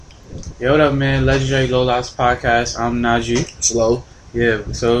Yo, what up, man? Legendary Low Loss Podcast. I'm Nygey. Slow. Yeah,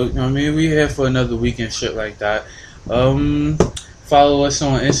 so, you know what I mean? We here for another week and shit like that. Follow us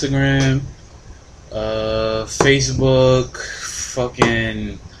on Instagram, Facebook,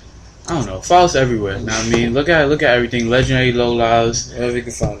 fucking, I don't know. Follow us everywhere. You know what I mean? Look at everything. Legendary Low Lives. Wherever you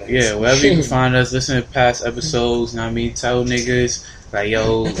can find us. Yeah, wherever you can find us. Listen to past episodes. You know what I mean? Tell niggas like,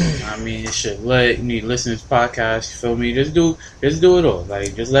 yo, you know what I mean, this shit lit. You need to listen to this podcast. You feel me? Just do it all.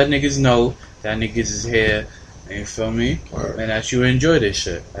 Like, just let niggas know that niggas is here. And you feel me? Word. And that you enjoy this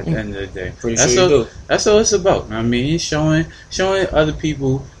shit at the end of the day. Pretty sure you do. That's all it's about. You know what I mean? Showing other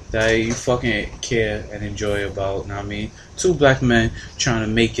people that you fucking care and enjoy about. You know what I mean? Two black men trying to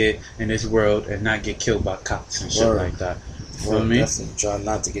make it in this world and not get killed by cops and shit like that. You feel me? Definitely try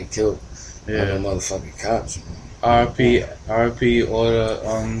not to get killed by the motherfucking cops, man. RP, or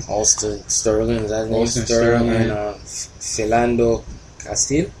Alton Sterling, is that his name? Alton Sterling. Sterling. And Philando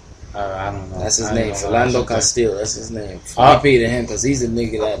Castile? I don't know. That's his name. Philando Castile, that's his name. RP to him, because he's a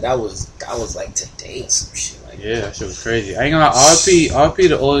nigga that was like today, some shit like that. Yeah, that shit was crazy. I ain't gonna lie, RP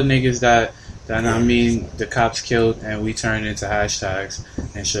to all the niggas that I mean the cops killed and we turned into hashtags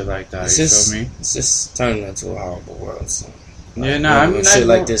and shit like that. Feel me? It's just turning into a horrible world, so. Yeah, I mean, shit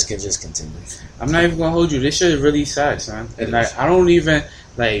like this can just continue. I'm not even gonna hold you. This shit is really sad, son. And like, I'm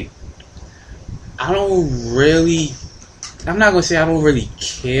not gonna say I don't really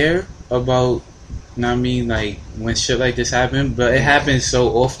care about, you know what I mean, like when shit like this happens, but it happens so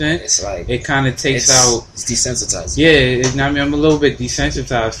often. It's like it kind of takes out. It's desensitized. Yeah, I mean, I'm a little bit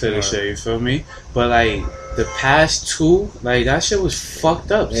desensitized to this shit. You feel me? But like the past two, like that shit was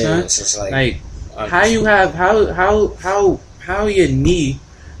fucked up, son. It's just like how you have how your knee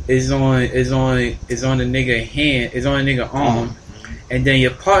is on the nigga hand, is on the nigga arm, and then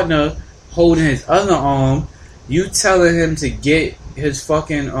your partner holding his other arm, you telling him to get his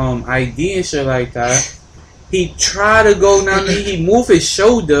fucking ID and shit like that. He try to go down there, he move his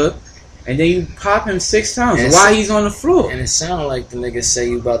shoulder, and then you pop him 6 times while he's on the floor. And it sounded like the nigga say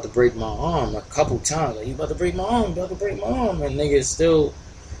you about to break my arm a couple times. Like, you about to break my arm, and nigga still,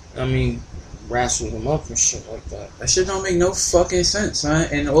 I mean, wrestled him up and shit like that. That shit don't make no fucking sense, son.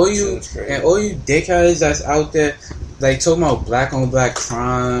 And all you dickheads that's out there, like talking about black on black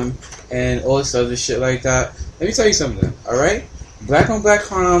crime and all this other shit like that. Let me tell you something, alright? Black on black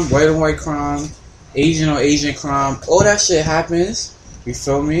crime, white on white crime, Asian on Asian crime, all that shit happens, you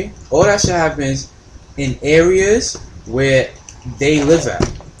feel me? All that shit happens in areas where they live at.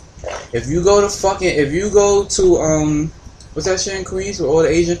 If you go to what's that shit in Queens with all the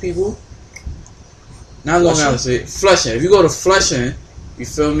Asian people? Not Long Island, Flushing. If you go to Flushing, you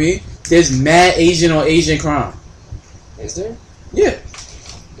feel me? There's mad Asian on Asian crime. Is there? Yeah.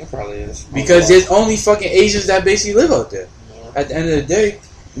 There probably is. Because there's only fucking Asians that basically live out there. Yeah. At the end of the day,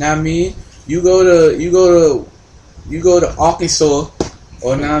 now I mean, you go to Arkansas,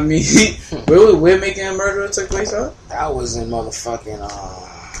 or now I mean, where Making a Murderer took place at? That was in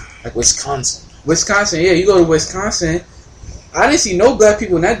motherfucking Wisconsin. Wisconsin, yeah. You go to Wisconsin. I didn't see no black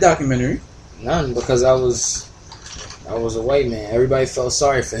people in that documentary. None, because I was a white man. Everybody felt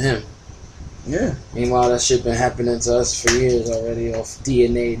sorry for him. Yeah. Meanwhile, that shit been happening to us for years already off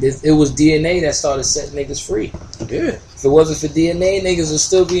DNA. It was DNA that started setting niggas free. Yeah. If it wasn't for DNA, niggas would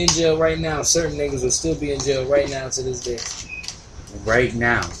still be in jail right now. Certain niggas would still be in jail right now to this day. Right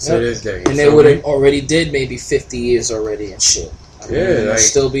now, to this day. And they would have already did maybe 50 years already and shit. They'd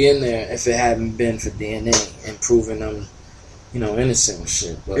still be in there if it hadn't been for DNA and proving them, innocent and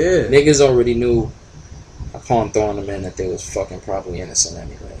shit. But niggas already knew upon throwing them in that they was fucking probably innocent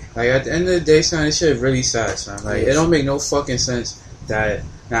anyway. Like, at the end of the day, son, this shit is really sad, son. Like, it don't make no fucking sense that...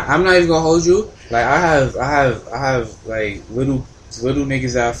 Now, I'm not even gonna hold you. Like, I have like, little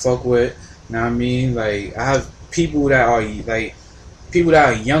niggas that I fuck with. You know what I mean? Like, I have people that are, like,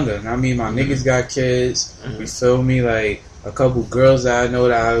 younger. You know what I mean? My niggas got kids. You feel me? Like, a couple girls that I know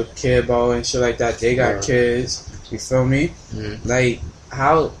that I care about and shit like that, they got kids. You feel me? Like,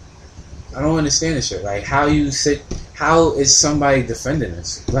 how... I don't understand this shit. Like, how is somebody defending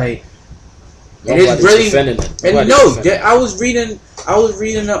this? Like, it is really defending it. And I was reading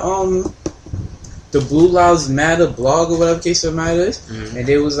the Blue Lives Matter blog or whatever case of matter is, and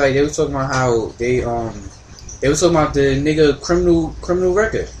they were talking about how they were talking about the nigga criminal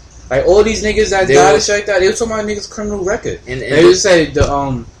record. Like, all these niggas that died and shit like that, they were talking about niggas' criminal record. And they just said the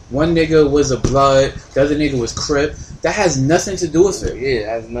one nigga was a blood, the other nigga was Crip. That has nothing to do with it.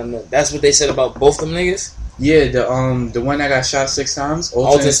 Yeah, that's what they said about both them niggas? Yeah, the one that got shot 6 times.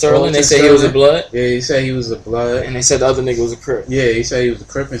 Alton Sterling, they said he was a blood? Yeah, he said he was a blood. And they said the other nigga was a Crip. Yeah, he said he was a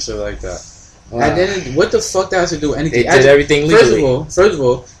Crip and shit like that. Wow. And then what the fuck that has to do with anything? They did everything legally. First of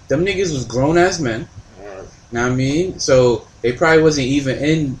all, them niggas was grown ass men. Know what I mean? So they probably wasn't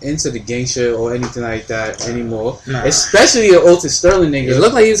even into the gang shit or anything like that anymore. Nah. Especially an Alton Sterling nigga. It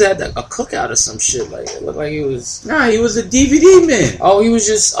looked like he was at a cookout or some shit. Like it looked like he was. Nah, he was a DVD man. Oh, he was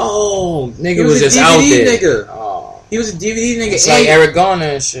just. Oh, nigga was just out there. Nigga. Oh, he was a DVD nigga. It's like Eric Garner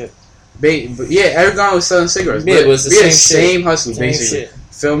and shit. Yeah, Eric Garner was selling cigarettes. Yeah, it was the same hustle, basically. Shit.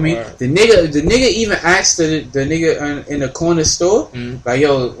 Feel me? Right. The nigga even asked the nigga in the corner store, like,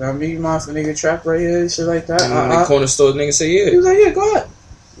 yo, I mean, you mind if a nigga trap right here and shit like that? And the corner store nigga say, yeah. He was like, yeah, go ahead.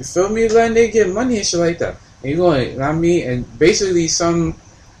 You feel me? Letting they get money and shit like that. And you going, you know what I mean? And basically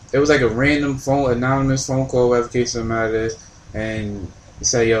it was like a random anonymous phone call, whatever case of the matter is, and he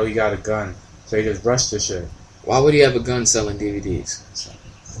said, yo, he got a gun. So he just rushed the shit. Why would he have a gun selling DVDs?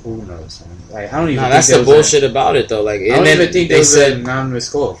 Who knows? Like, I don't even. Nah, that's the bullshit about it though. Like, I don't even think they said an anonymous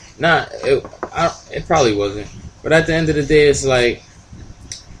call. Nah, it probably wasn't. But at the end of the day, it's like,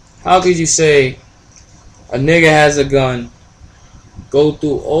 how could you say a nigga has a gun, go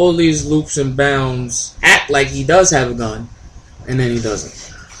through all these loops and bounds, act like he does have a gun, and then he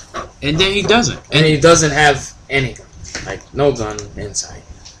doesn't, and then he doesn't, and he doesn't have any gun, like no gun inside.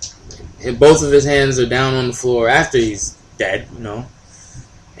 And both of his hands are down on the floor after he's dead, you know.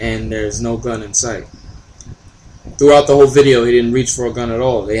 And there's no gun in sight. Throughout the whole video, he didn't reach for a gun at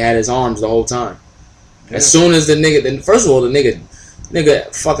all. They had his arms the whole time. Yeah. As soon as the nigga, then first of all, the nigga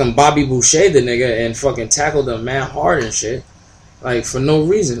fucking Bobby Boucher the nigga and fucking tackled him man hard and shit, like for no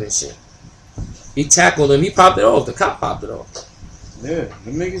reason and shit. He tackled him. He popped it off. The cop popped it off. Yeah,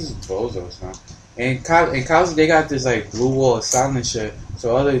 the niggas is bozos, man. And cops, they got this like blue wall of silence shit,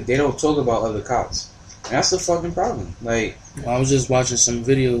 so they don't talk about other cops. And that's the fucking problem. Like, I was just watching some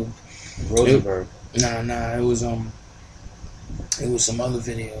video. Rosenberg. Nah. It was some other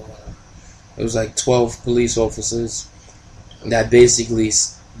video. It was like 12 police officers that basically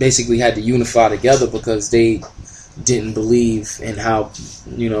had to unify together because they didn't believe in how,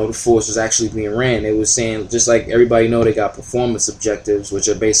 you know, the force was actually being ran. They was saying, just like everybody know, they got performance objectives, which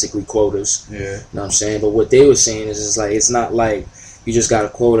are basically quotas. Yeah. You know what I'm saying? But what they were saying is like, it's not like you just got a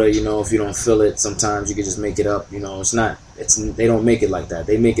quota, you know, if you don't fill it, sometimes you can just make it up, you know. They don't make it like that.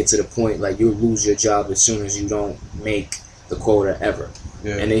 They make it to the point like you'll lose your job as soon as you don't make the quota ever.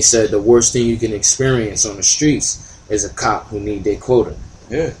 Yeah. And they said the worst thing you can experience on the streets is a cop who need their quota.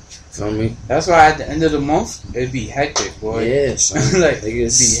 Yeah. Feel me? That's why at the end of the month, it'd be hectic, boy. Yeah, son. Like, it'd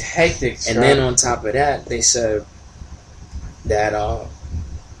be hectic. And then on top of that, they said that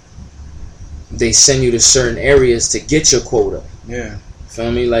they send you to certain areas to get your quota. Yeah.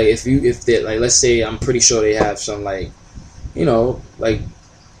 Feel me? Like if they like, let's say, I'm pretty sure they have some, like, you know, like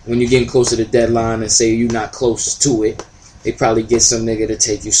when you're getting close to the deadline and say you're not close to it, they probably get some nigga to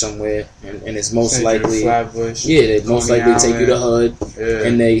take you somewhere, and it's most likely, they most likely take you to HUD. Yeah.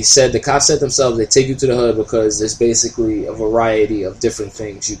 And the cops said themselves, they take you to the HUD because there's basically a variety of different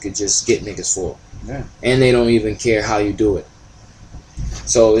things you could just get niggas for. Yeah. And they don't even care how you do it.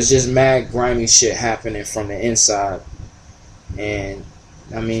 So it's just mad grimy shit happening from the inside. And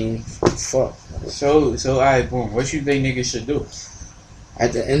I mean, fuck. So alright, boom. What you think niggas should do?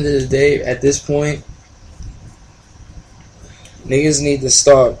 At the end of the day, at this point, niggas need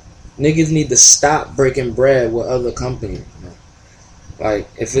to stop breaking bread with other companies. Like,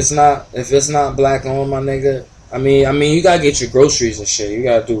 if it's not black owned, my nigga. I mean, you gotta get your groceries and shit. You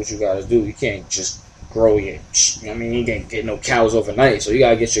gotta do what you gotta do. You can't just grow your. I mean, you can't get no cows overnight. So you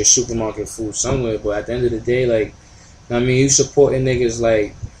gotta get your supermarket food somewhere. But at the end of the day, like, I mean, you supporting niggas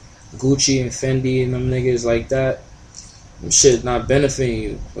like Gucci and Fendi and them niggas like that. Shit not benefiting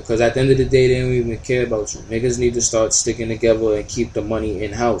you, because at the end of the day, they don't even care about you. Niggas need to start sticking together and keep the money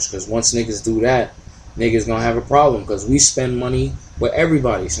in house, because once niggas do that, niggas gonna have a problem, because we spend money with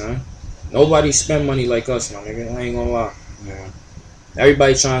everybody, son. Nobody spend money like us, my nigga. I ain't gonna lie. Yeah.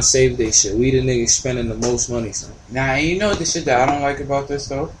 Everybody trying to save their shit. We the niggas spending the most money, son. Nah, you know the shit that I don't like about this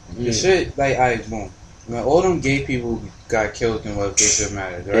though? The shit, like, boom. When all them gay people got killed in what case it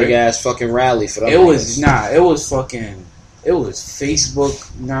matters, right? Big ass fucking rally for them. It was Facebook,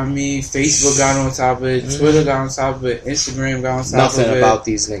 you know what I mean? Facebook got on top of it, Twitter got on top of it, Instagram got on top of it. Nothing about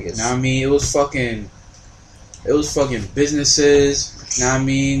these niggas. You know what I mean? It was fucking businesses, you know what I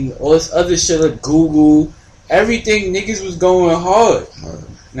mean? All this other shit like Google, everything, niggas was going hard. You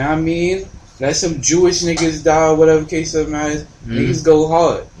know what I mean? Let some Jewish niggas die, whatever case it matters, niggas go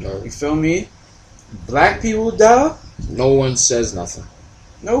hard. You feel me? Black people die? No one says nothing.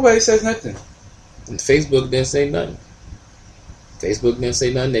 Nobody says nothing. And Facebook didn't say nothing. They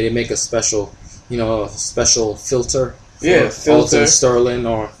didn't make a special, special filter Alton, Sterling,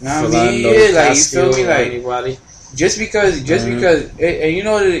 or Philando, Castile, you feel me? Like anybody. Just because, and you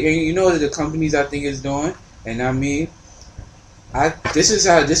know what the companies I think is doing, and I mean, this is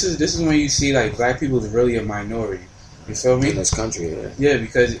when you see like black people is really a minority. You feel me? In this country, yeah,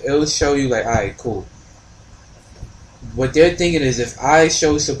 because it will show you like, all right, cool. What they're thinking is, if I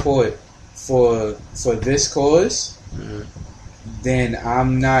show support for this cause, then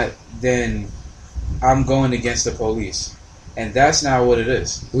I'm going against the police, and that's not what it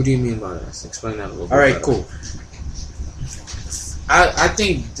is. What do you mean by that? Explain that a little bit. All right, cool. I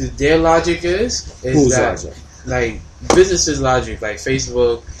think their logic is whose that logic? Like businesses' logic, like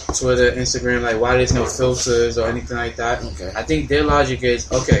Facebook, Twitter, Instagram, like why there's no filters or anything like that. Okay. I think their logic is,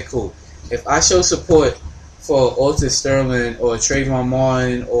 okay, cool. If I show support for Alton Sterling or Trayvon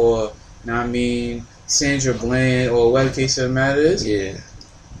Martin or Sandra Bland or whatever case of the matter is,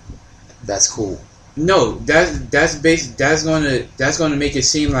 that's cool. No, that's gonna make it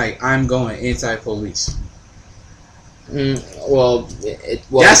seem like I'm going anti-police. Well,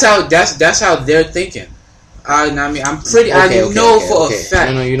 that's how they're thinking. I know for a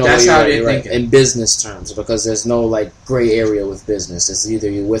fact that's how they're thinking in business terms, because there's no like gray area with business. It's either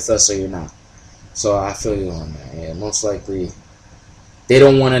you're with us or you're not. So I feel you on that. Yeah, most likely they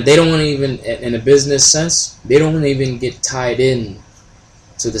don't want to even in a business sense. They don't want to even get tied in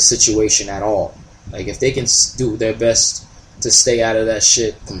to the situation at all. Like if they can do their best to stay out of that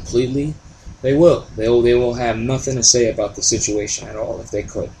shit completely, they will. They will have nothing to say about the situation at all if they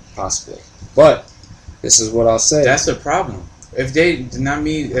could possibly. But this is what I'll say. That's the problem. If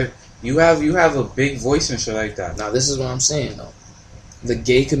you have a big voice and shit like that. Now this is what I'm saying though. The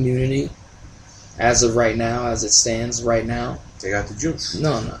gay community, as of right now, as it stands right now, they got the juice.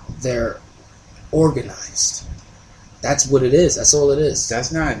 No, they're organized. That's what it is. That's all it is.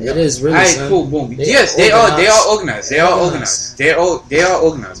 That's not. It is really. Alright, cool, boom. Yes, they are organized. They are organized. They are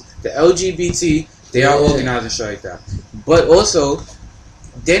organized. The LGBT, they are organized and shit like that. But also,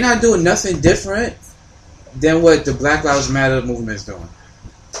 they're not doing nothing different than what the Black Lives Matter movement is doing.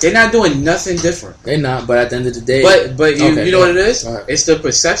 They're not doing nothing different. They're not. But at the end of the day, but you know what it is? Right. It's the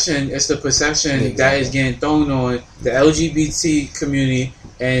perception. That is getting thrown on the LGBT community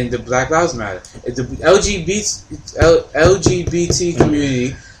and the Black Lives Matter. The LGBT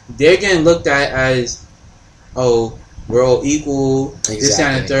community, they're getting looked at as, oh, we're all equal. Exactly. This,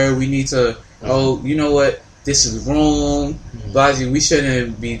 that, and the third. We need to. Oh, you know what? This is wrong. We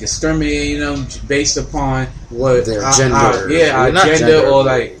shouldn't be discriminating them based upon what their gender. Our gender or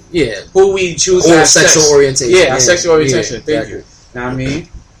like who we choose or as sexual orientation. Yeah, our sexual orientation. Thank you. Know what I mean?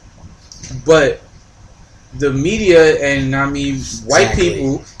 But the media and white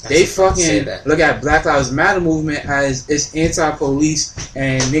people, they fucking look at Black Lives Matter movement as it's anti-police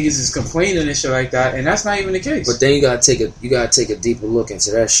and niggas is complaining and shit like that, and that's not even the case. But then you gotta take a deeper look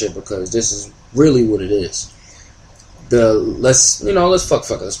into that shit, because this is really what it is. Let's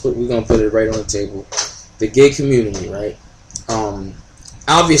fuck it. We're gonna put it right on the table. The gay community, right?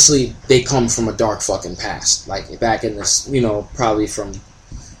 Obviously they come from a dark fucking past, like back in this, probably from,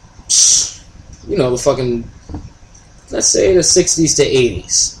 the fucking, let's say the 60s to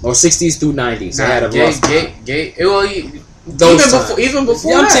 80s or 60s through 90s. They had a rough time. Even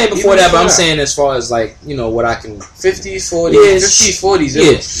before. Yeah, I'm saying before that, but I'm saying as far as like what I can 50s, 40s, 50s, 40s.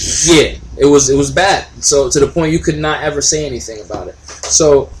 Yeah. It was bad. So to the point you could not ever say anything about it.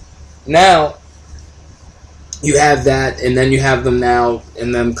 So now you have that, and then you have them now,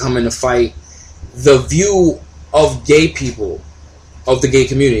 and them coming to fight. The view of gay people, of the gay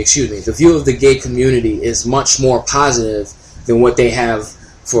community, the view of the gay community is much more positive than what they have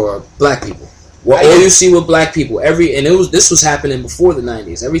for black people. Well, all you see with black people, this was happening before the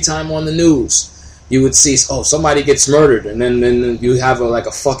 90s. Every time on the news, you would see, somebody gets murdered, and then you have a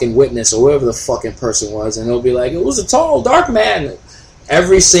fucking witness or whoever the fucking person was, and they'll be like, it was a tall, dark man.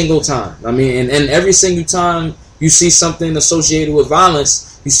 Every single time. And every single time you see something associated with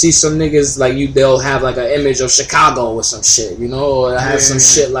violence, you see some niggas, they'll have like an image of Chicago or some shit, or have some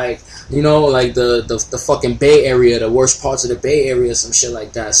shit like, like the fucking Bay Area, the worst parts of the Bay Area, some shit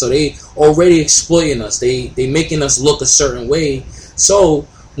like that. So they already exploiting us. They making us look a certain way. So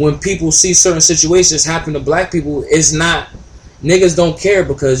when people see certain situations happen to black people, it's not, niggas don't care,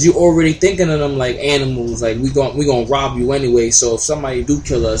 because you already thinking of them like animals. Like we gonna rob you anyway. So if somebody do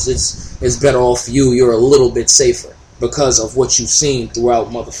kill us, it's better off for you. You're a little bit safer because of what you've seen throughout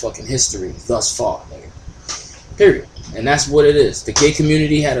motherfucking history thus far, nigga. Period. And that's what it is. The gay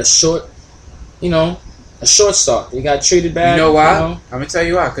community had a short start. They got treated bad. You know why? I'm gonna tell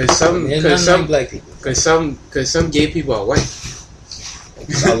you why. Because some black people. Because some gay people are white.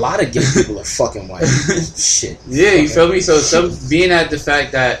 A lot of gay people are fucking white. Shit. Yeah, you feel me? So being at the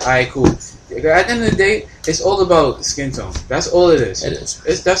fact that, alright, cool. At the end of the day, it's all about skin tone. That's all it is. It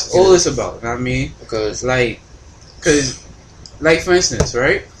is. That's all it's about. You know what I mean? Because for instance,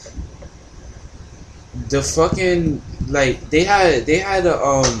 right? The fucking they had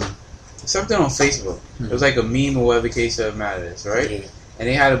a something on Facebook. It was like a meme or whatever case of matters, right? Yeah. And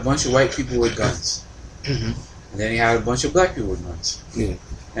they had a bunch of white people with guns. And then they had a bunch of black people with guns. Yeah.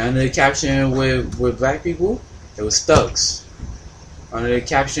 And under the caption with black people, it was thugs. Under the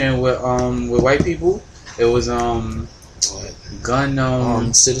caption with white people, it was gun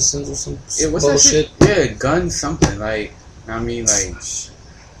citizens or some what's bullshit. That shit? Yeah, gun something like. I mean, like.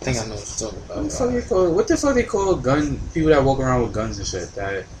 I think I know what you're talking about. What the fuck they call gun people that walk around with guns and shit?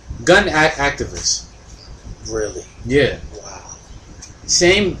 That gun activists. Really? Yeah. Wow.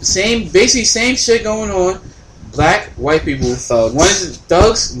 Basically same shit going on. Black, white people, thugs. One is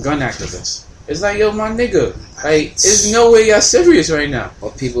thugs, gun activists. It's like, yo, my nigga, like, there's no way y'all serious right now.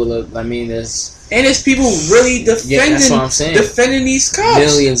 Well, people are, I mean, there's people really defending these cops.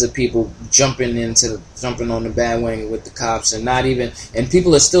 Millions of people jumping on the bandwagon with the cops, and not even, and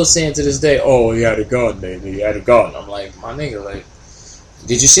people are still saying to this day, oh, he had a gun, baby, he had a gun. I'm like, my nigga, like,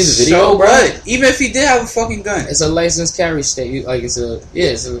 did you see the video, bro? What? Even if he did have a fucking gun, it's a licensed carry state.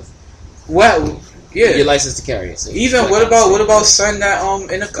 Well, yeah, you're licensed to carry it. Even what about son that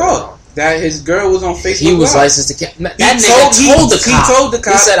in a car? That his girl was on Facebook. He was licensed to carry. That nigga told the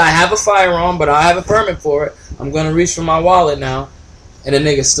cop. He said, I have a firearm, but I have a permit for it. I'm going to reach for my wallet now. And the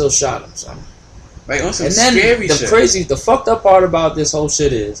nigga still shot him. So. Like, on some scary shit. The fucked up part about this whole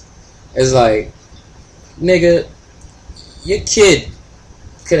shit is like, nigga, your kid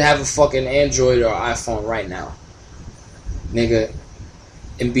could have a fucking Android or iPhone right now. Nigga,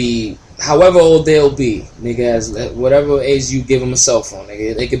 and be however old they'll be, nigga, as whatever age you give them a cell phone,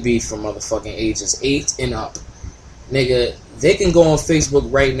 nigga, they could be from motherfucking ages 8 and up. Nigga, they can go on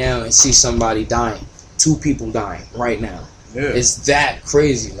Facebook right now and see somebody dying. 2 people dying right now. Yeah. It's that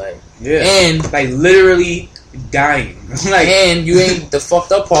crazy, like. Yeah. And like literally dying. Like, and you ain't the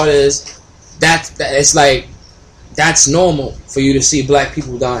fucked up part is that it's like that's normal for you to see black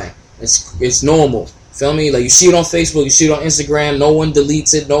people dying. It's normal. Feel me? Like, you see it on Facebook, you see it on Instagram, no one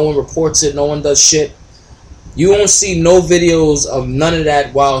deletes it, no one reports it, no one does shit. You won't see no videos of none of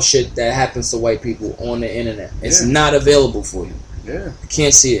that wild shit that happens to white people on the internet. It's not available for you. Yeah. You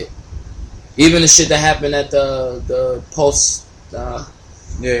can't see it. Even the shit that happened at the Pulse,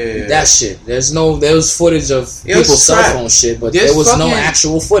 that shit. There was footage of people's cell phone shit, but there was no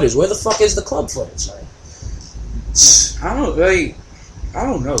actual footage. Where the fuck is the club footage? Like, I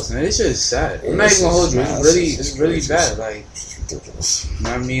don't know, man. It's just sad. I'm not even gonna hold you. It's really bad. Like, you know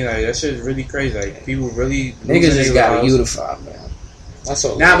what I mean? Like, that shit is really crazy. Like, people really niggas just gotta unify, man. That's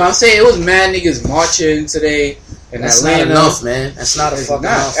all. Nah, but I'm saying it was mad niggas marching today. And that's not enough, man. That's not a fucking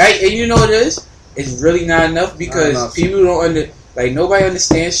enough. And you know what it is? It's really not enough because people don't nobody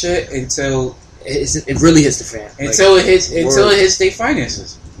understands shit until it really hits the fan. Until it hits their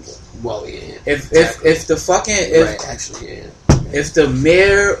finances. Well, yeah. If the fucking if the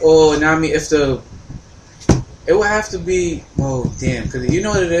mayor or it would have to be because you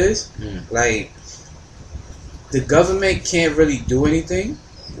know what it is, like the government can't really do anything.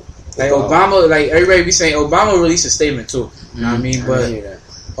 Like Obama, like everybody be saying, Obama released a statement too. You know what I mean? But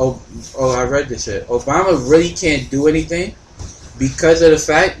I read this shit. Obama really can't do anything because of the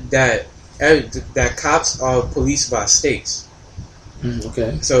fact that cops are policed by states.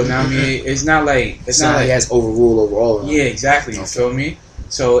 Okay. So now I mean, it's not like he has overrule over all of them. Yeah, exactly. You feel me?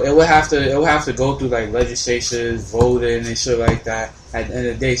 So it would have to go through like legislations, voting, and shit like that. At the end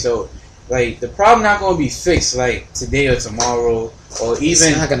of the day, so like the problem not going to be fixed like today or tomorrow or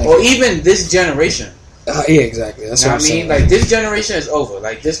even this generation. Yeah, exactly. That's what I mean. Saying. Like this generation is over.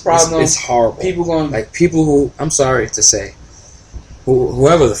 Like this problem, it's horrible. People going people who I'm sorry to say,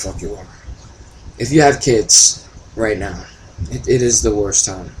 whoever the fuck you are, if you have kids right now. It is the worst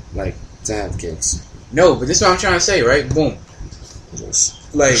time, like, to have kids. No, but this is what I'm trying to say, right? Boom.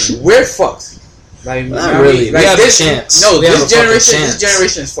 Like, we're fucked. Like, not really. Like, we have a chance. No, this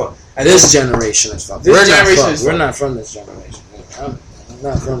generation is fucked. This generation is fucked. We're not from this generation. I'm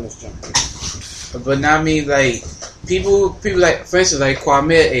not from this generation. But now I mean, like, people like, for instance, like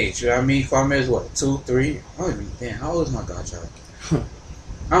Kwame age. You know what I mean? Kwame is what, 2, 3? Oh, damn, how old is my godchild? I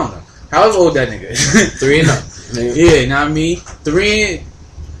don't know. However old that nigga is. 3 and up. Yeah, you know what I mean? 3,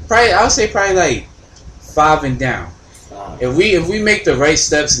 probably, I would say probably like 5 and down. If we make the right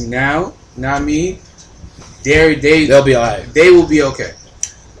steps now, you know what I mean? They'll be alright. They will be okay.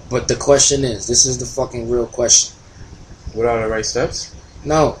 But the question is, this is the fucking real question. What are the right steps?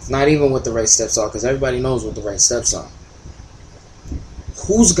 No, not even what the right steps are, because everybody knows what the right steps are.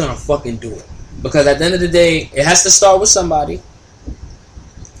 Who's gonna fucking do it? Because at the end of the day, it has to start with somebody.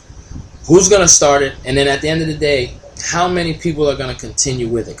 Who's gonna start it? And then at the end of the day, how many people are gonna continue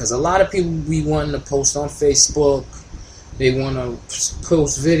with it? Because a lot of people be wanting to post on Facebook, they want to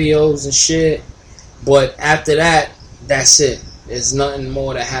post videos and shit, but after that, that's it. There's nothing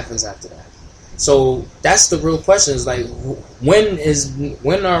more that happens after that. So that's the real question: is like,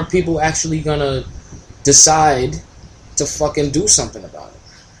 when are people actually gonna decide to fucking do something about it?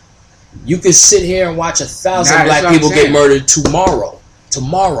 You can sit here and watch 1,000 black people get murdered tomorrow,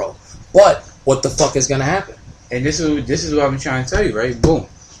 but what the fuck is gonna happen? And this is what I'm trying to tell you, right? Boom.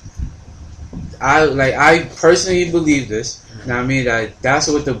 I personally believe this. You know what I mean? That's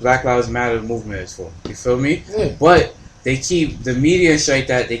what the Black Lives Matter movement is for. You feel me? Yeah. But they keep the media and shit like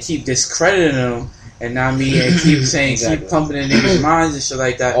that. They keep discrediting them, and now and keep saying, keep pumping in niggas' minds and shit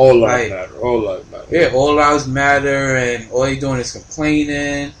like that. All lives matter. All lives matter. Yeah, all lives matter, and all they doing is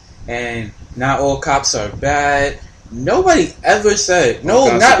complaining, and not all cops are bad. Nobody ever said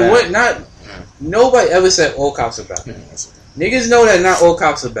nobody ever said all cops are bad. Niggas know that not all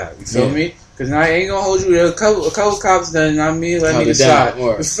cops are bad. You feel me? Because now I ain't gonna hold you. There a couple cops that let niggas slide.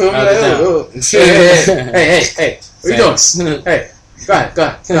 You feel me? Hey. What you doing? Hey, go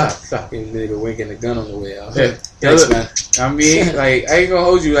ahead. Nigga winking the gun on the way out. Yeah. Thanks, man. I ain't gonna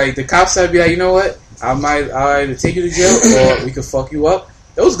hold you. Like, the cops would be like, you know what? I'll either take you to jail or we could fuck you up.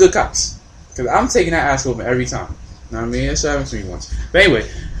 Those good cops. Because I'm taking that ass whooping every time. Know what I mean? That's what happened to me once. But anyway,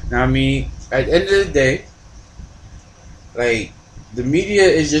 know what I mean? At the end of the day, like, the media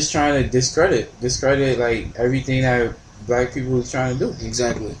is just trying to discredit like everything that black people is trying to do.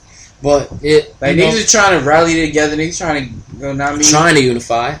 Exactly. But niggas are trying to rally together. Niggas trying to, trying to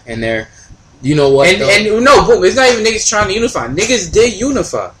unify, and they're, you know what? And no, boom. It's not even niggas trying to unify. Niggas did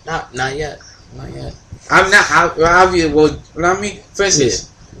unify. Not yet. I'm not. For instance.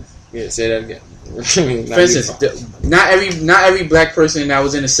 Yeah. Say that again. For instance, not every black person that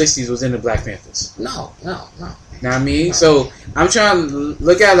was in the '60s was in the Black Panthers. No. Know what I mean? No. So I'm trying to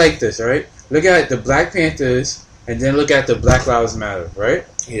look at it like this, right? Look at the Black Panthers, and then look at the Black Lives Matter, right?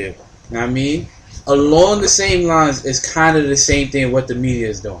 Yeah. Know what I mean? Along the same lines, it's kind of the same thing what the media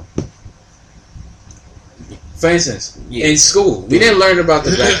is doing. For instance, in school, we didn't learn about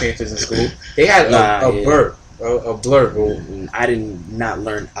the Black Panthers in school. They had a blurb. I did not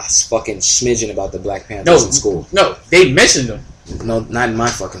learn a fucking smidgen about the Black Panthers in school. No, they mentioned them. No, not in my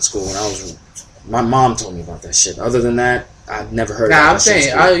fucking school. My mom told me about that shit. Other than that, I've never heard. I'm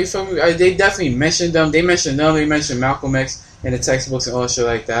saying, you feel me? They definitely mentioned them. They mentioned Malcolm X in the textbooks and all shit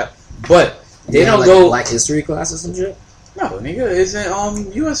like that. But they don't go Black history classes and shit. No, nigga, it's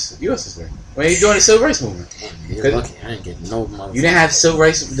in U.S. history. When you doing the civil rights movement. You're lucky. I didn't get no motherfucker. You didn't have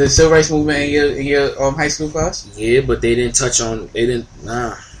the civil rights movement in your high school class? Yeah, but they didn't touch on. They didn't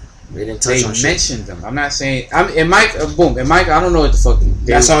touch on. They mentioned them. I'm not saying. In Mike, I don't know what the fuck.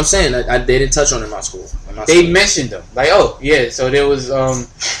 That's what I'm saying. They didn't touch on it in my school. They mentioned them. Like, oh yeah, so there was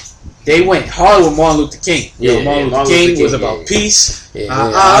they went hard with Martin Luther King. Martin Luther King was about peace.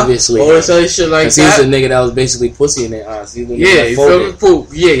 Obviously. All this other shit like that. He's a nigga that was basically pussy in their eyes. You feel me? Cool.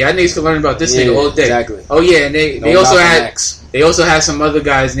 Yeah, y'all niggas can learn about this nigga all day. Exactly. Oh yeah, and they also had some other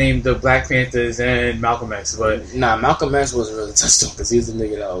guys named the Black Panthers and Malcolm X, but Malcolm X wasn't really touched on because he was the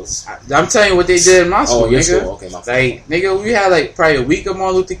nigga that was. I'm telling you what they did in my school, nigga. School. Okay, my like, nigga, we had like probably a week of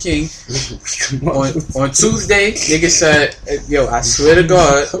Martin Luther King. on Tuesday, nigga said, "Yo, I swear to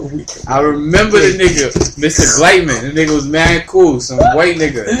God, I remember the nigga, Mr. Gleitman. The nigga was mad cool, some white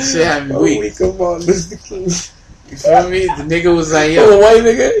nigga. Shit had me weak. Week of Martin Luther King. You feel me? The nigga was like, yo, a white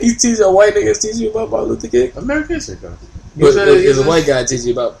nigga. A white nigga teaching you about Martin Luther King. American history, though. He's a white guy teaching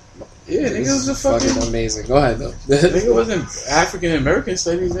you about. Yeah, nigga was a fucking amazing. Go ahead though. Nigga wasn't African American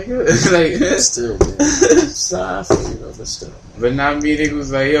studies, nigga. Like, still, man. But still. But not me. Nigga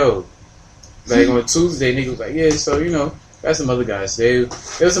was like, yo, like on Tuesday, nigga was like, yeah. So got some other guys. There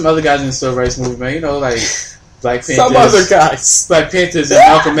was some other guys in the civil rights movement. Like Black Panthers. Some other guys. Black Panthers and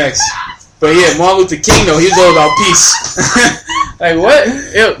Malcolm X. But yeah, Martin Luther King though, he was all about peace. Like what?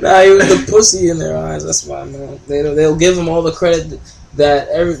 Ew. Nah, he was the pussy in their eyes. That's why, man. They'll give him all the credit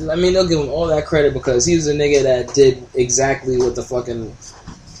they'll give him all that credit because he was a nigga that did exactly what the fucking.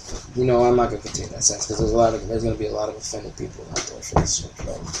 I'm not gonna continue that sense because there's gonna be a lot of offended people out there for this shit.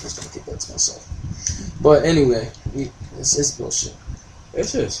 I'm just gonna keep that to myself. But anyway, it's bullshit.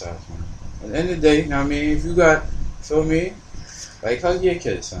 It's just sad, man. At the end of the day, if you got, feel me, like hug your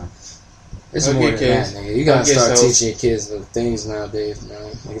kids, son. It's more than that, nigga. You gotta start teaching your kids the things nowadays,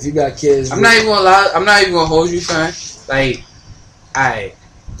 man. Like if you got kids, I'm not even gonna hold you, son. Like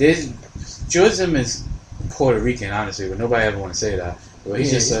George Zimmer is Puerto Rican, honestly, but nobody ever want to say that. But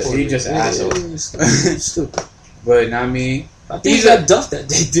he's just an asshole. He's stupid. But I mean, I think he got duffed that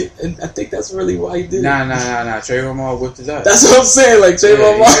day, and I think that's really why he did it. Nah. Trayvon Martin whipped his ass. That's what I'm saying. Like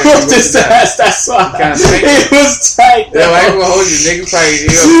Trayvon Martin whipped his ass. That's why it was tight. Yo, I ain't gonna hold you, nigga. Probably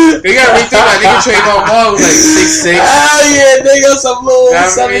you gotta rethink about nigga Trayvon Martin was like 6'6". Hell yeah, nigga, some little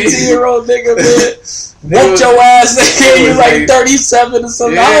 17-year-old nigga, man. Whooped your ass, nigga. You like 37 or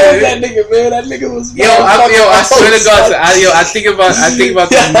something. Yeah, I heard that nigga, man. That nigga was. I swear to God, I think about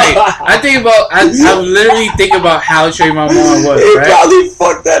this night. I literally think about how Trayvon Martin was. He probably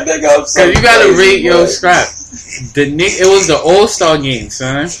fucked that nigga up. Cause you gotta rate scrap. It was the All-Star game,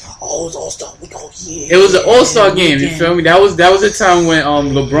 son. Oh, it was All-Star. It was the All-Star game. You feel me? That was the time when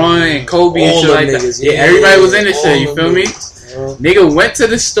LeBron and Kobe and shit like that. Yeah, everybody was in the shit. You feel me? Nigga went to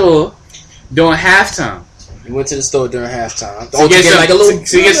the store during halftime. You went to the store during halftime. So get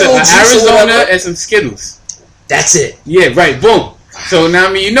some Arizona and some Skittles. That's it. Yeah, right. Boom. So now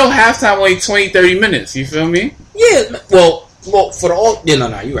I mean, you know, halftime only 20-30 minutes. You feel me? Yeah. Well, for the all. Yeah, no,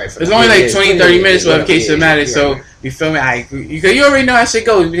 you're right. It's only like 20-30 minutes, whatever case it matters. So you feel me? You already know how shit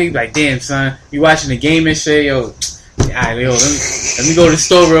goes. You think like, damn, son, you watching the game and shit, yo. Let me go to the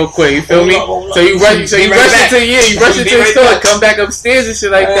store real quick. You feel me? So you rush into the store, come back upstairs and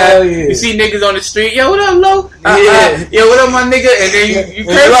shit like that. Yeah. You see niggas on the street. Yo, what up, Lo? Yo, what up, my nigga? And then you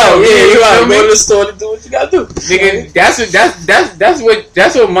curse out. You go to the store to do what you gotta do. Nigga, that's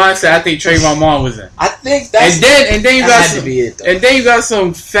what mindset I think Trayvon Martin was in. I think that's and then you got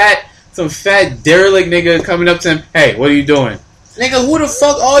some fat derelict nigga coming up to him. Hey, what are you doing? Nigga, who the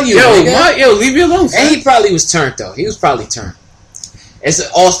fuck are you? Yo, leave me alone. Son. And he probably was turned though. He was probably turned. It's an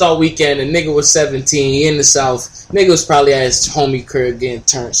All-Star weekend. And nigga was 17. He in the South. Nigga was probably at his homie crib getting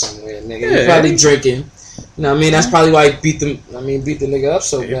turned somewhere. Nigga, he probably drinking. You know what I mean? That's probably why he beat the nigga up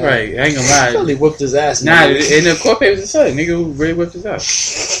so bad. Right, I ain't gonna lie. He probably whipped his ass. Nah, in the court papers it said nigga really whipped his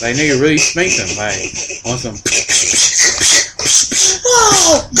ass. Like nigga really spanked him. Like on some.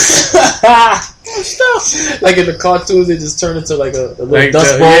 Stop. Like in the cartoons, they just turn into like a little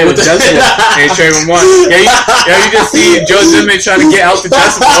dust ball. Yeah, with the dust ball. And Trayvon Martin. You just see George Zimmer trying to get out the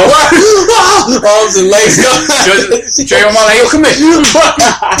dust ball. Arms and legs. Trayvon Martin, like, yo, come here.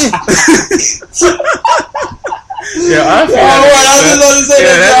 Yeah, that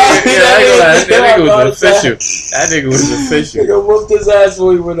nigga was official. Nigga whooped his ass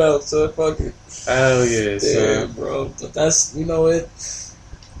when he went out, so fuck it. Oh yeah, damn, bro. But that's, you know it.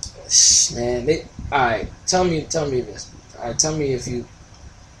 Man, alright, tell me this. Alright, tell me if you.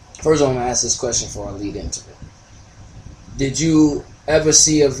 First, I'm gonna ask this question before I lead into it. Did you ever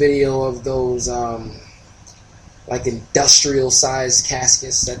see a video of those like industrial sized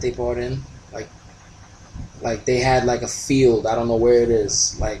caskets that they brought in? Like they had like a field. I don't know where it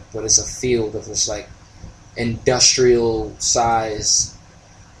is. Like, but it's a field of this like industrial size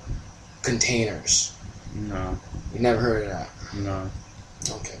containers. No. You never heard of that? No.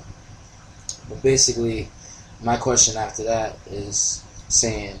 Okay. But basically, my question after that is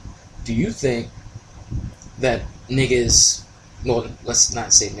saying, do you think that niggas, well, let's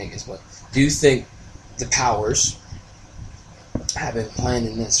not say niggas, but do you think the powers have been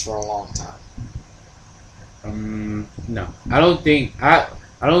planning this for a long time? No. I don't think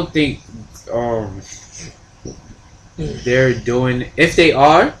they're doing, if they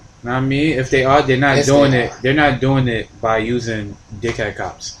are, I mean, if they are, they're not doing it. They're not doing it by using dickhead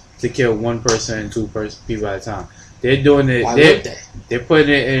cops to kill one person, two people at a time. They're doing it. Why would they? They're putting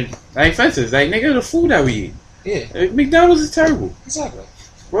it in like fences. Like nigga, the food that we eat. Yeah. McDonald's is terrible. Exactly.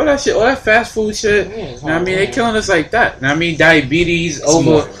 Bro, that shit, all that fast food shit. Yeah, I mean, they killing us like that. I mean, diabetes,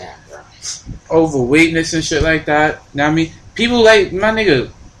 overweightness and shit like that. Now I mean, people like my nigga,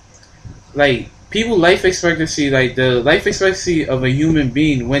 like. People life expectancy, like the life expectancy of a human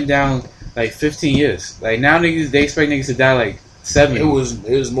being went down like 15 years. Like now niggas, they expect niggas to die like 70. It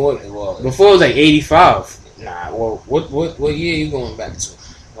was more than, well. Before it was like 85. Nah, well, what year you going back to?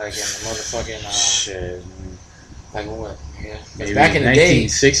 Like in the motherfucking shit. Like what? Yeah. Maybe back in the day,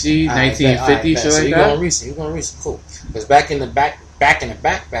 1960, 1950, shit like that. You going recent, cool. Because back in the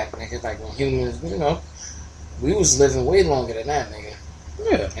backpack, nigga, like when humans, you know, we was living way longer than that, nigga.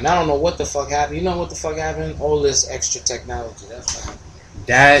 Yeah. And I don't know what the fuck happened. You know what the fuck happened? All this extra technology. That's what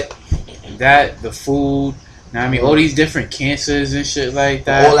happened. The food. Now I mean, all these different cancers and shit like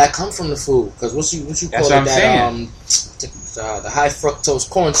that. All that come from the food. Because what you call it? The high fructose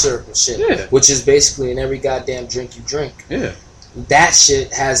corn syrup and shit. Yeah. Which is basically in every goddamn drink you drink. Yeah. That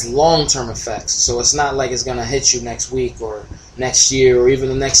shit has long-term effects. So it's not like it's going to hit you next week or next year or even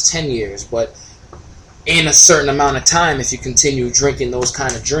the next 10 years. But in a certain amount of time, if you continue drinking those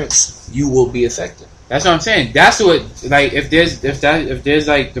kind of drinks, you will be affected. That's what I'm saying. That's what, like, if there's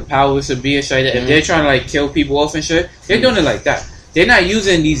like the powers to be and shit like that, if they're trying to like kill people off and shit, they're doing it like that. They're not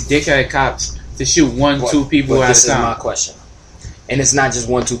using these dickhead cops to shoot 1-2 people at a time. This is my question. And it's not just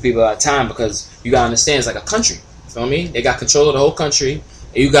 1-2 people at a time, because you gotta understand it's like a country. You feel me? They got control of the whole country,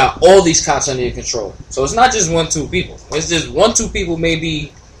 and you got all these cops under your control. So it's not just 1-2 people. It's just 1-2 people,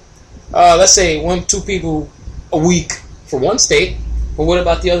 maybe, let's say 1-2 people a week for one state. But what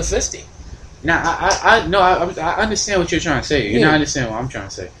about the other 50? Now, I understand what you're trying to say. You're not understanding what I'm trying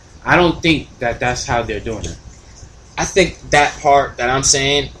to say. I don't think that's how they're doing it. I think that part that I'm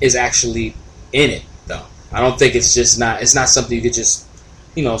saying is actually in it, though. I don't think it's just not. It's not something you could just,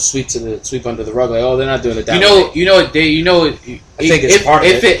 sweep under the rug. Like, oh, they're not doing it that way. I think it's part of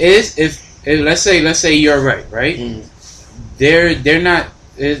it. If it is, if let's say you're right? Mm.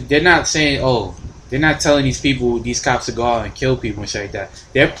 They're not saying, oh, they're not telling these cops to go out and kill people and shit like that.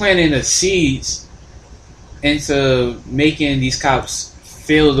 They're planting the seeds into making these cops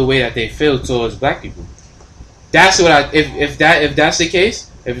feel the way that they feel towards black people. That's what if that's the case,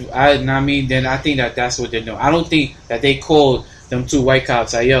 then I think that's what they're doing. I don't think that they called them 2 white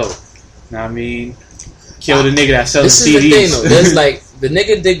cops like, yo, kill the nigga that sells CDs. This is the thing though. There's like the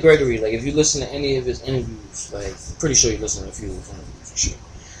nigga Dick Gregory. Like if you listen to any of his interviews, like pretty sure you listen to a few of his interviews for sure.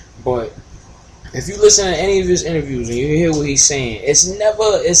 But if you listen to any of his interviews and you hear what he's saying, it's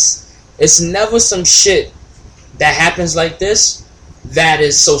never some shit that happens like this that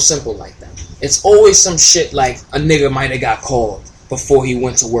is so simple like that. It's always some shit like a nigga might have got called before he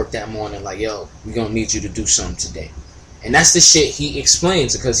went to work that morning, like, yo, we gonna need you to do something today. And that's the shit he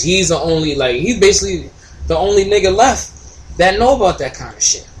explains, because he's basically the only nigga left that know about that kind of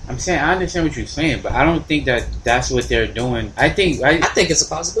shit. I'm saying, I understand what you're saying, but I don't think that's what they're doing. I think it's a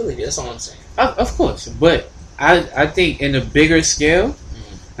possibility. That's all I'm saying. Of course, but I think in a bigger scale,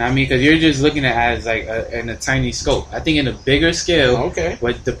 because you're just looking at it as like in a tiny scope. I think in a bigger scale,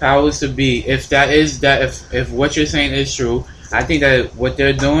 what the powers to be, if what you're saying is true, I think that what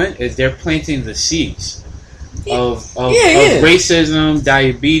they're doing is they're planting the seeds of racism,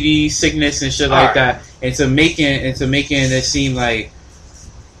 diabetes, sickness, and shit like that, into making it seem like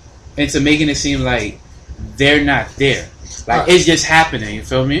they're not there. Like it's just happening. You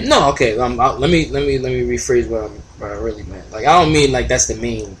feel me? No, okay. Let me rephrase what I really meant. Like I don't mean like that's the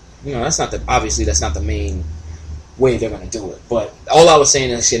main. That's not the main way they're gonna do it. But all I was saying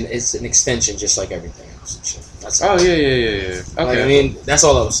is it's an extension, just like everything else and shit. That's yeah. Okay. Like, that's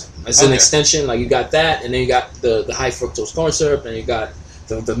all I was saying. It's an extension. Like you got that, and then you got the high fructose corn syrup, and you got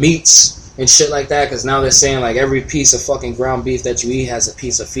the meats and shit like that. Because now they're saying like every piece of fucking ground beef that you eat has a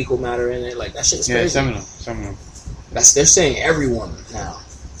piece of fecal matter in it. Like that shit is crazy. Some of them. They're saying everyone now.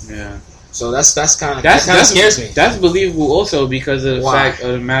 Yeah. So that scares me. That's believable also because of the fact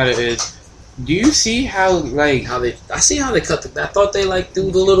of the matter is, do you see how I see how they cut I thought they like do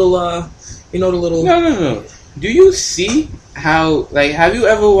the little the little. No. Do you see how have you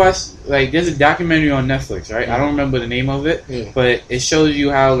ever watched there's a documentary on Netflix, right? I don't remember the name of it, but it shows you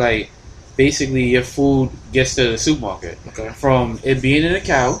how basically your food gets to the supermarket. Okay. From it being in a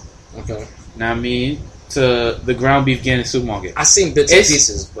cow. Okay. Now to the ground beef getting in the supermarket. I seen bits and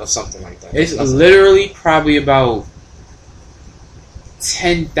pieces of something like that. It's literally probably about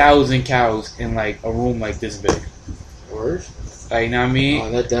 10,000 cows in a room like this big. Word?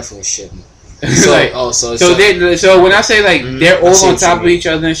 Oh, that definitely shouldn't. So when I say they're all on top of each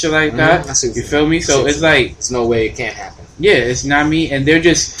other and shit like that, you feel me? So it's there's no way it can't happen. Yeah, it's not me, and they're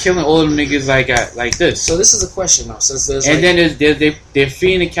just killing all them niggas like this. So this is a question now, since there's then they're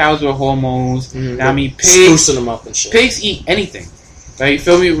feeding the cows with hormones. Pigs sprucing them up and shit. Pigs eat anything. You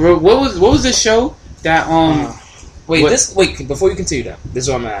feel me? What was the show that Wait, before you continue that, this is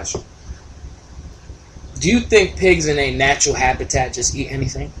what I'm gonna ask you. Do you think pigs in a natural habitat just eat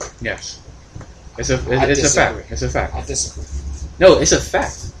anything? Yes. It's a fact. It's a fact. I disagree. No, it's a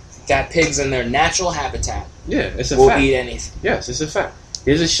fact. Got pigs in their natural habitat. Yeah, it's a fact. Will eat anything. Yes, it's a fact.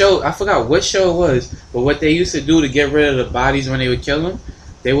 There's a show, I forgot what show it was, but what they used to do to get rid of the bodies when they would kill them,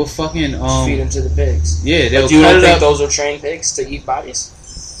 they would fucking feed them to the pigs. Yeah, they would. Do you don't think those are trained pigs to eat bodies?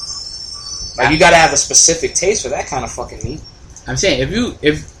 You gotta have a specific taste for that kind of fucking meat. I'm saying if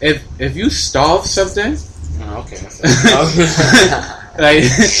you starve something. Okay. All right,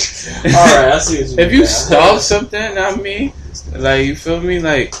 I see what you if you starve something, Like, you feel me?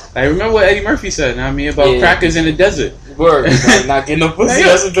 Like remember what Eddie Murphy said, I mean, about crackers in the desert. Word. Not getting no pussy.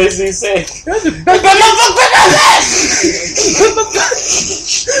 That's what basically saying.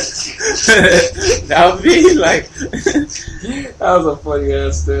 That would be like... That was a funny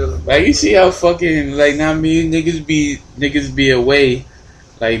ass still. Like, you see how fucking, like, now me, niggas be away,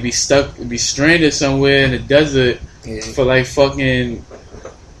 like, be stranded somewhere in the desert for, like, fucking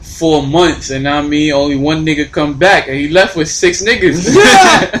 4 months, and now me, only one nigga come back, and he left with 6 niggas.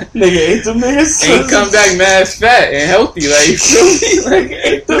 Nigga ate them niggas. And he come back mad fat and healthy, like, you feel me? Like,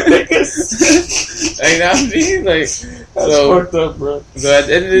 ate them niggas. Like, now me, like, that's fucked up, bro. So at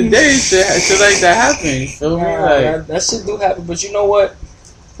the end of the day, shit like that happen. You feel me? Like, that shit do happen, but you know what?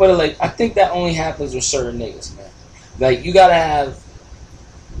 But like, I think that only happens with certain niggas, man. Like, you gotta have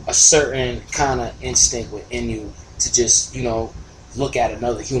a certain kind of instinct within you to just, you know, look at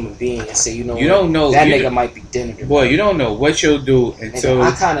another human being and say, you know, you don't know that nigga might be dinner. Boy, you don't know what you'll do until... And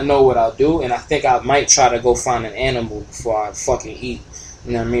I kind of know what I'll do, and I think I might try to go find an animal before I fucking eat.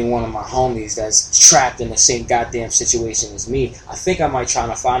 You know what I mean? One of my homies that's trapped in the same goddamn situation as me. I think I might try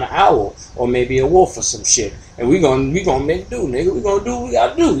to find an owl or maybe a wolf or some shit. And we gonna make do, nigga. We gonna do what we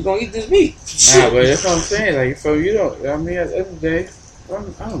gotta do. We gonna eat this meat. Nah, but that's what I'm saying. Like, so you don't... I mean, at the end of the day, I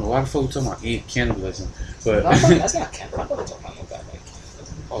don't know why the fuck we talking about cannibalism. But... No, that's not cannibalism. I'm not talking about no guy like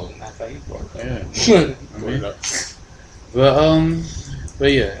cannibalism. Oh, not that you brought that. Yeah.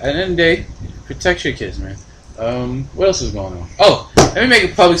 But yeah, at the end of the day, protect your kids, man. What else is going on? Oh, let me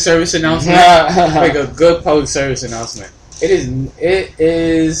make a public service announcement. Make a good public service announcement. It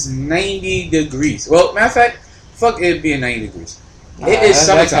is 90 degrees. Well, matter of fact, fuck it being 90 degrees. It is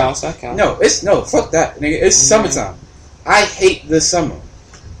summertime. That counts. No, fuck that, nigga. It's summertime. I hate the summer.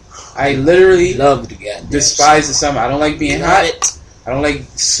 I literally despise the summer. I don't like being hot. I don't like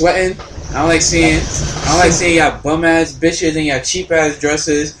sweating. I don't like seeing y'all bum ass bitches in y'all cheap ass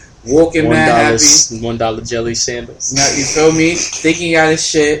dresses walking mad happy. $1 jelly sandals. Now, you feel me? Thinking y'all this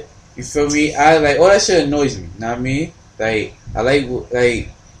shit. You feel me? I like all that shit annoys me. Not me. Like I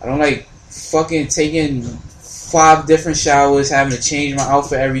don't like fucking taking 5 different showers, having to change my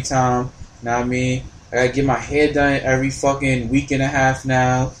outfit every time. Not me. I gotta get my hair done every fucking week and a half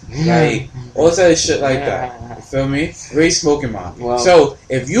now. Like all this other shit like that. You feel me? Really smoking mine. Wow. So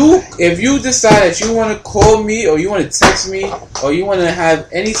if you decide that you want to call me or you want to text me or you want to have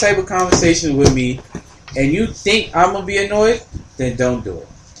any type of conversation with me and you think I'm gonna be annoyed, then don't do it.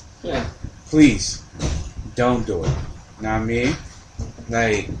 Yeah. Please, don't do it. Know what I mean?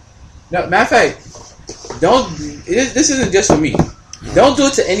 Like, no. Matter of fact, don't. This isn't just for me. Don't do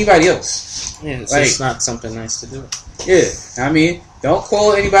it to anybody else. Yeah, it's just not something nice to do. Yeah, I mean, don't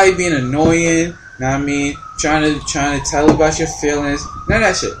call anybody being annoying. Know what I mean? Trying to tell about your feelings. None of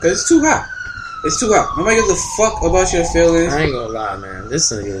that shit, cause it's too hot. It's too hot. Nobody gives a fuck about your feelings. I ain't gonna lie, man. This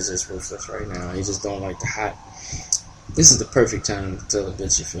nigga is just ruthless right now. He just don't like the hot. This is the perfect time to tell a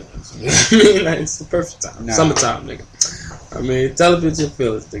bitch your feelings. I mean, like, it's the perfect time. Nah. Summertime, nigga. I mean, tell a bitch your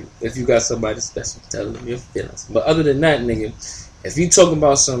feelings, nigga. If you got somebody special, tell them your feelings. But other than that, nigga, if you talking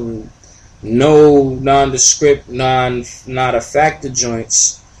about some no nondescript, not a factor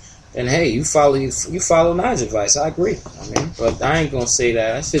joints, then hey, you follow Nygey's advice. I agree. I mean, but I ain't gonna say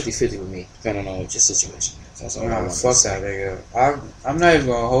that. That's 50-50 with me, depending on what your situation is. That's all I want to say. Fuck that, nigga. I'm not even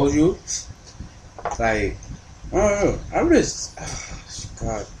gonna hold you. Like, I don't know. I'm just,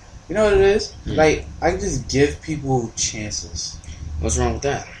 God. You know what it is? Like, I just give people chances. What's wrong with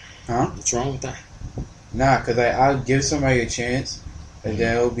that? Huh? What's wrong with that? Nah, cause I'll give somebody a chance, and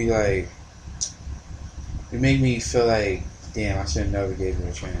then it'll be like, it make me feel like, damn, I should have never gave him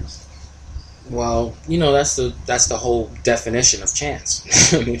a chance. Well, you know, that's the whole definition of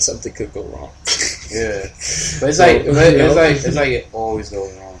chance. I mean, something could go wrong. Yeah, but it's like it always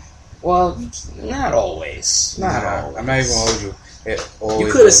goes wrong. Well, not always. Not always. I'm not even gonna hold you.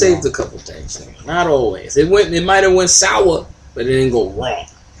 You could have saved a couple things. Not always. It might have went sour, but it didn't go wrong.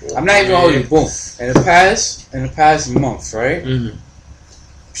 I'm not even gonna hold you. Boom. In the past month, right? Mm-hmm.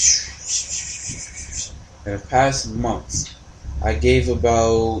 In the past month, I gave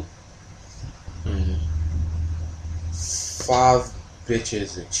about 5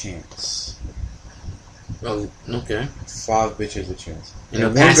 bitches a chance. Oh, okay. 5 bitches a chance. In the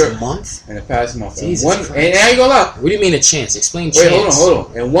past month? In the past month. Jesus Christ. And I ain't gonna lie. What do you mean a chance? Explain chance. Wait, hold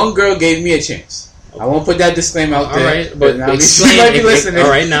on. And one girl gave me a chance. I won't put that disclaimer out there. All right, but explain. Might be listening. All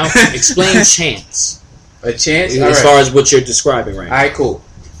right, now explain chance. A chance? As far as what you're describing right now. Alright, cool.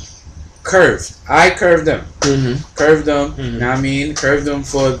 Curved. I curved them. Mm-hmm. Curved them. Mm-hmm. Know what I mean? Curved them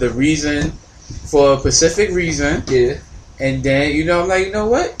for a specific reason. Yeah. And then, I'm like, you know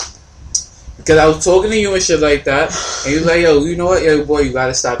what? Because I was talking to you and shit like that, and you was like, yo, you know what, yo, boy, you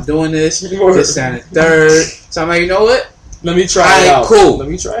gotta stop doing this. This and the third. So I'm like, you know what? Let me try it out. Cool. Let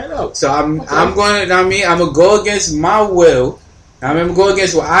me try it out. So I'm going to, I'm going to go against my will. I'm going to go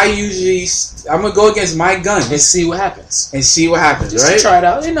against what I usually, I'm going to go against my gun. And see what happens. Just right? Try it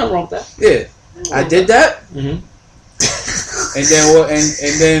out. Ain't nothing wrong with that. Yeah. I did that. Mm-hmm. And then what? And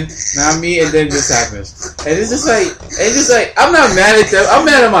then and then this happens, and it's just like I'm not mad at them. I'm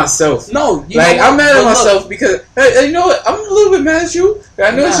mad at myself. No, I'm mad at myself because hey, you know what? I'm a little bit mad at you.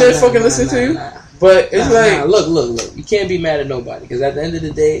 I know shit fucking listen to you, but it's look. You can't be mad at nobody because at the end of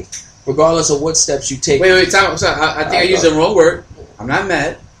the day, regardless of what steps you take. Wait, time. Sorry, I think I used the wrong word. I'm not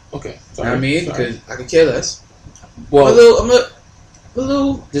mad. Okay, sorry. You know what I mean? Because I could care less. Well, I'm a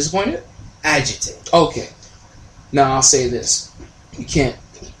little disappointed, agitated. Okay. Now I'll say this: you can't,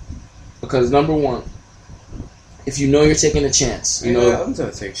 because number one, if you know you're taking a chance, you know. I'm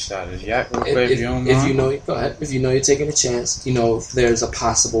gonna take a shot at Yak. If you know, go ahead. If you know you're taking a chance, you know there's a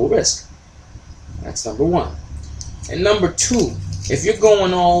possible risk. That's number one. And number two, if you're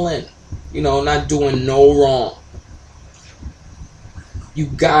going all in, you know, not doing no wrong, you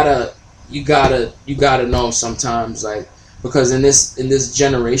gotta know sometimes, like. Because in this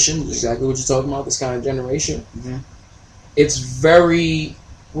generation, exactly what you're talking about, this kind of generation, it's very,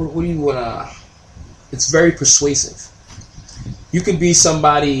 it's very persuasive. You can be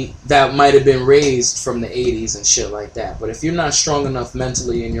somebody that might have been raised from the 80s and shit like that, but if you're not strong enough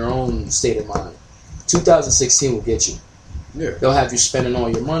mentally in your own state of mind, 2016 will get you. Yeah. They'll have you spending all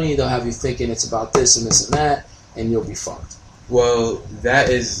your money, they'll have you thinking it's about this and this and that, and you'll be fucked. Well, that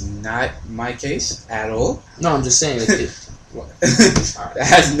is not my case at all. No, I'm just saying. That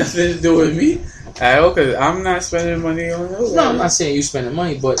has nothing to do with me at all, because I'm not spending money on those. No, I'm not saying you spending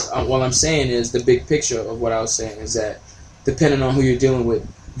money, but what I'm saying is the big picture of what I was saying is that depending on who you're dealing with,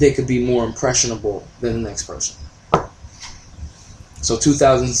 they could be more impressionable than the next person. So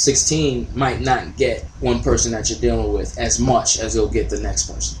 2016 might not get one person that you're dealing with as much as it'll get the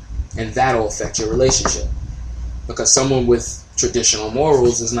next person, and that'll affect your relationship. Because someone with traditional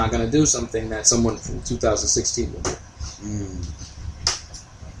morals is not going to do something that someone from 2016 will do. You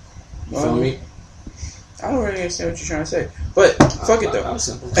feel me? I don't really understand what you're trying to say. But, fuck it though. I'm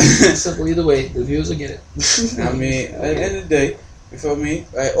simple. Simple either way. The viewers will get it. I mean, at the end of the day, you feel me?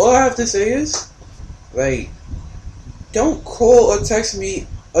 Like, all I have to say is, like, don't call or text me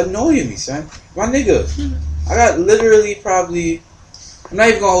annoying me, son. My nigga, I got literally probably, I'm not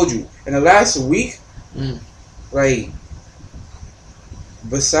even going to hold you, in the last week, like,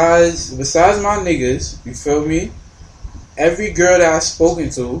 besides my niggas, you feel me? Every girl that I've spoken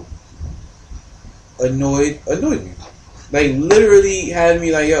to annoyed me. Like, literally had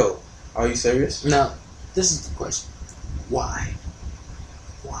me like, yo, are you serious? Now, this is the question. Why?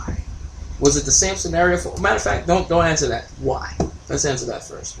 Was it the same scenario? Matter of fact, don't answer that. Why? Let's answer that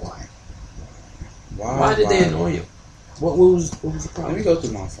first. Why? Why did they annoy you? What was the problem? Let me go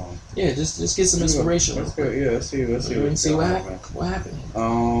through my phone. Yeah, just get some inspiration. Let's go. Yeah, let's see what happened. What happened?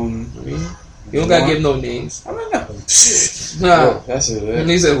 You don't gotta give no names. I don't know. Nah, that's it. And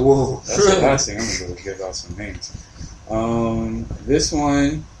he said, "Whoa." That's the last thing I'm gonna go give out some names.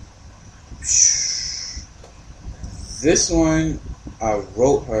 This one, I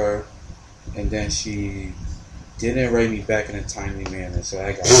wrote her, and then she didn't write me back in a timely manner, so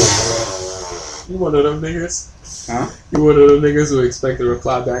I got. You one of them niggas? Huh? You one of them niggas who expect a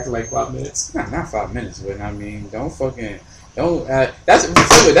reply back in like 5 minutes? Nah, not 5 minutes, but I mean, don't. That's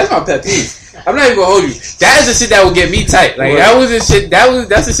my pet peeve. I'm not even gonna hold you. That is the shit that would get me tight. Like that's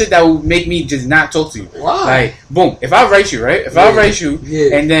the shit that would make me just not talk to you. Why? Like, boom. If I write you, right?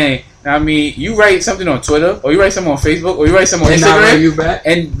 And then I mean, you write something on Twitter, or you write something on Facebook, or you write something on Instagram, not write you back,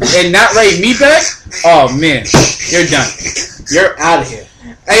 and not write me back. Oh man, you're done. You're out of here.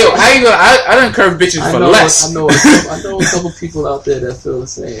 Hey, yo, I done curve bitches for less. I know a couple people out there that feel the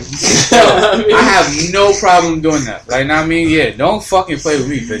same. I have no problem doing that. Like, know what I mean? Yeah, don't fucking play with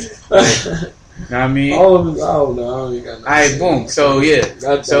me, bitch. Like, know what I mean? All of them, I don't know. I don't even got no Alright, boom. So, yeah.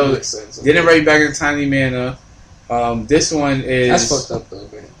 That makes sense. Didn't write back in a timely manner. This one is... That's fucked up, though,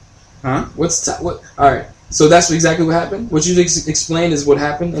 man. Huh? What? Alright. So that's exactly what happened? What you explained is what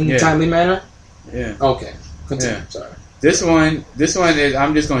happened in a timely manner? Yeah. Okay. Continue. Yeah. Sorry. This one is,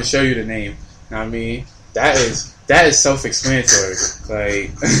 I'm just going to show you the name. Know what I mean? That is self-explanatory.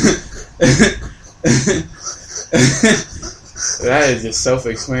 Like, that is just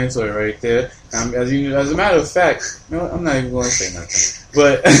self-explanatory right there. As a matter of fact, no, I'm not even going to say nothing.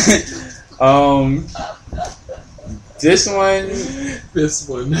 But, This one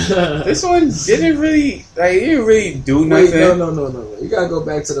didn't really do nothing. Wait, no. You gotta go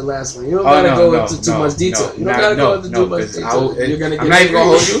back to the last one. You don't gotta go into too much detail. You don't gotta go into too much detail. I'm not even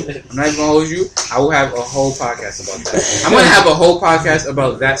gonna hold you. I will have a whole podcast about that. I'm gonna have a whole podcast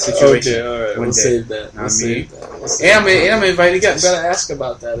about that situation. Okay, all right. We'll save that. And I'm gonna invite a guest. I'm gonna ask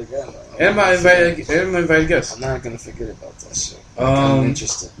about that again. And I'm gonna invite a guest. I'm not gonna forget about that shit. I'm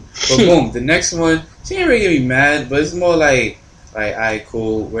interested. But boom, the next one, she ain't really get me mad, but it's more like, alright,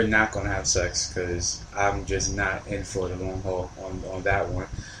 cool, we're not gonna have sex because I'm just not in for the long haul on that one.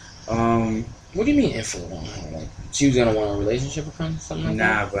 What do you mean in for the long haul? Like, she was gonna want a relationship with him, something like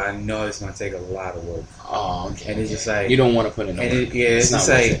that? Nah, but I know it's gonna take a lot of work. Oh, okay. And it's just like you don't want to put in the work. It's just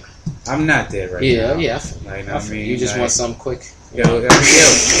like I'm not there right now. Yeah. Like, I mean, you just want something quick. Yo, Wham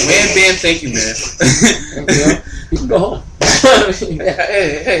Bam, thank you, man. You can go home.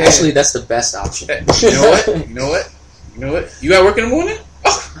 Hey. Actually, that's the best option. You know what? You got work in the morning?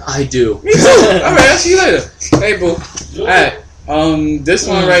 Oh, I do. Me too. All right, I'll see you later. Hey, boo. All right. This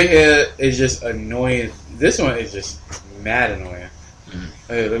one right here is just annoying. This one is just mad annoying.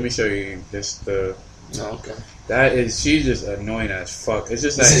 Hey, let me show you this. Okay. She's just annoying as fuck. It's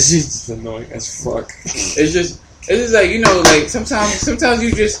just like she's just annoying as fuck. It's just like, you know, like sometimes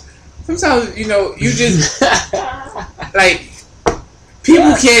you just like,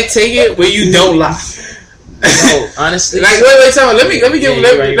 people can't take it when you don't lie. No, honestly, like wait, tell me. Let me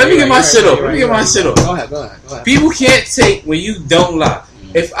get my shit up. Let me get my shit up. Go ahead. People can't take when you don't lie.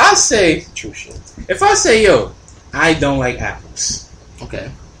 If I say true shit. If I say, yo, I don't like apples. Okay.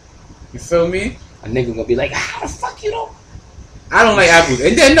 You feel me? A nigga gonna be like, how the fuck you don't? I don't like apples,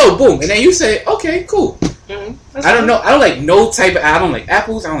 and then boom, and then you say, okay, cool. I don't know. I don't like no type of. I don't like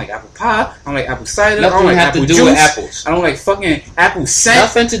apples. I don't like apple pie. I don't like apple cider. Nothing I don't like have apple to do juice. With apples. I don't like fucking apple scent.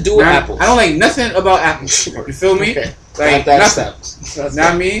 Nothing to do with apples. I don't like nothing about apples. You feel me? Okay. Like nothing. Know what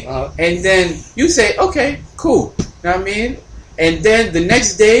I mean? Uh-huh. And then you say, okay, cool. Know what I mean? And then the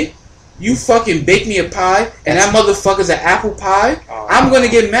next day, you fucking bake me a pie, and that motherfucker's an apple pie. I'm gonna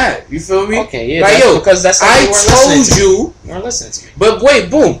get mad. You feel me? Okay, yeah. Like, yo, because that's I told you. You weren't listening to me. But wait,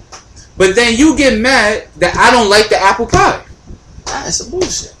 boom. But then you get mad that I don't like the apple pie. That's some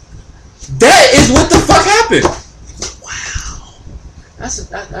bullshit. That is what the fuck happened. Wow.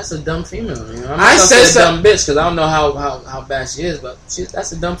 That's a dumb female. You know? I said a dumb bitch because I don't know how bad she is, but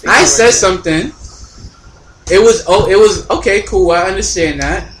that's a dumb female. I said something. It was okay, cool. I understand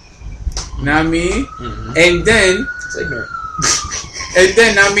that. You know what I mean? Mm-hmm. And then it's ignorant. And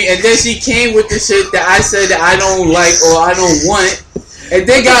then she came with the shit that I said that I don't like or I don't want. And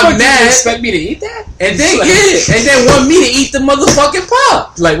they got mad. You expect me to eat that? And they and then want me to eat the motherfucking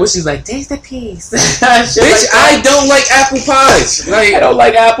pie. Like what? She's like, taste the piece. Bitch, like I don't like apple pies. Like, I don't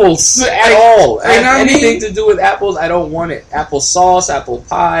like apples at all. Anything to do with apples, I don't want it. Apple sauce, apple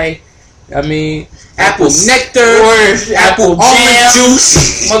pie. I mean, apple nectar, apple almond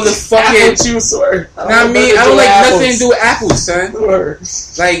juice, motherfucking apple juice. I don't like nothing to do with apples, son.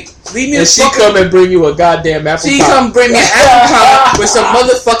 Like, leave me. And she come and bring you a goddamn apple pie. She come bring me an apple pie with some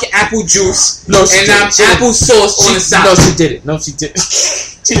motherfucking apple juice. No, she and didn't. Apple sauce on the side. No, she didn't. No, she didn't.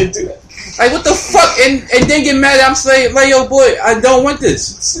 She didn't do that. Like, what the fuck? And then get mad. I'm saying, like, yo, boy, I don't want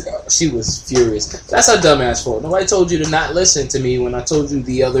this. She was furious. That's a dumbass fault. Nobody told you to not listen to me when I told you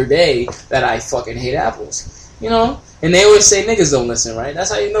the other day that I fucking hate apples. You know? And they always say niggas don't listen, right?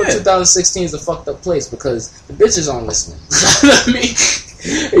 That's how you know 2016 is a fucked up place, because the bitches aren't listening. I mean,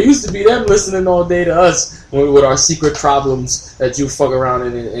 it used to be them listening all day to us with our secret problems that you fuck around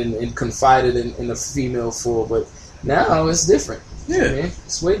and confided in a female for. But now it's different. Yeah, man.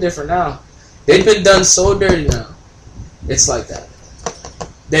 It's way different now. They've been done so dirty now. It's like that.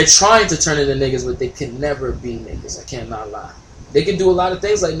 They're trying to turn into niggas, but they can never be niggas. I cannot lie. They can do a lot of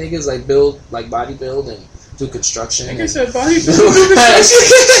things like niggas, like bodybuild and do construction. Like I said, bodybuild.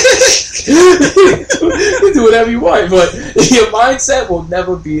 You do whatever you want, but your mindset will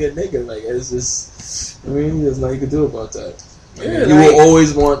never be a nigga. Like, it's just, I mean, there's nothing you can do about that. Yeah, you will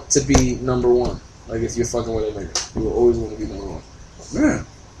always want to be number one. Like, if you're fucking with a nigga, you will always want to be number one. Yeah.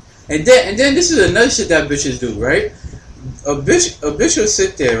 And then this is another shit that bitches do, right? A bitch will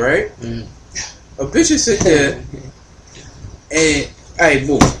sit there, right? Mm. A bitch will sit there and, hey,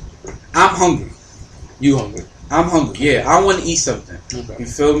 boom, I'm hungry. You hungry? I'm hungry. Yeah, I want to eat something. Okay. You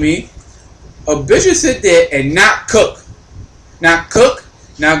feel me? A bitch will sit there and not cook, not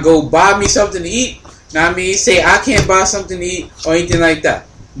go buy me something to eat. Know what I mean? Say I can't buy something to eat or anything like that.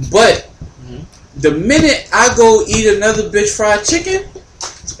 But the minute I go eat another bitch fried chicken,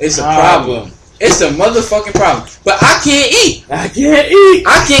 it's a problem. It's a motherfucking problem. But I can't eat. I can't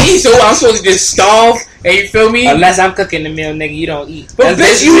eat. So I'm supposed to just starve And you feel me? Unless I'm cooking the meal, nigga, you don't eat. But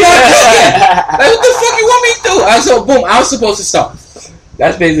bitch, you not cooking. Like, what the fuck you want me to do? So boom, I was supposed to stop.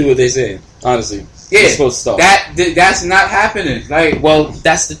 That's basically what they said. Honestly, yeah, you're supposed to stop. That's not happening. Like, well,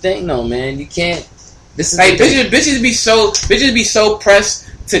 that's the thing, though, man. You can't. This is like bitches be so pressed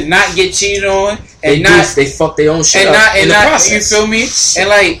to not get cheated on, and they fuck their own shit up in the process. You feel me? And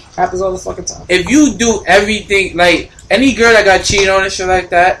like happens all the fucking time. If you do everything, like any girl that got cheated on and shit like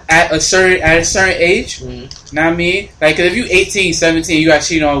that at a certain age, know what I mean? Like, cause if you 18, 17, you got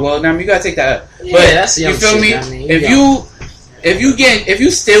cheated on, well, know what I mean? You gotta take that up. Yeah, but that's young you feel shit, me? I mean, If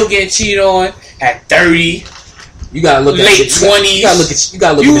you still getting cheated on at 30. You gotta look late 20s. You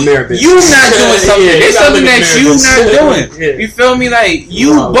gotta look in the mirror, bitch. You not doing something. There's something that you not doing. You feel me? Like,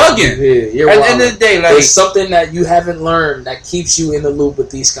 you bugging. Yeah, at the end of the day, like, there's something that you haven't learned that keeps you in the loop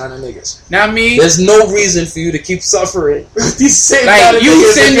with these kind of niggas. Now I mean, there's no reason for you to keep suffering. These same like, kind of you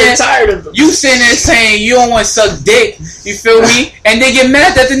niggas sitting there tired of them. You sitting there saying you don't want to suck dick. You feel me? And they get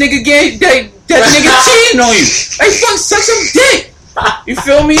mad that the nigga that nigga cheating on you. Like, fuck, suck some dick. You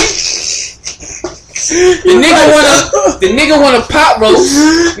feel me? The nigga want a pot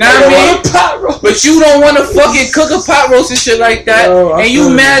roast. Know what I mean? But you don't want to fucking cook a pot roast and shit like that. And you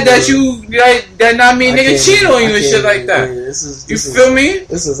mad that you like that? Know what I mean? Nigga cheat on you and shit like that. You feel me?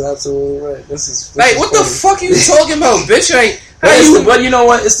 This is absolutely right. This is like, what the fuck you talking about, bitch? Like, but you know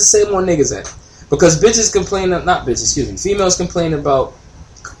what? It's the same on niggas at, because bitches complain, not bitches, excuse me, females complain about,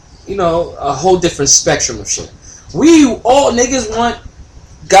 you know, a whole different spectrum of shit. We all niggas want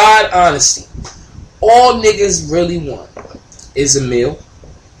God honesty. All niggas really want is a meal,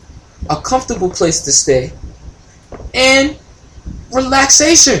 a comfortable place to stay, and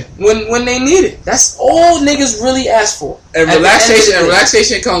relaxation when they need it. That's all niggas really ask for. And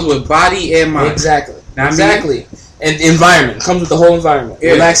relaxation comes with body and mind. Exactly. Exactly. And the environment comes with the whole environment.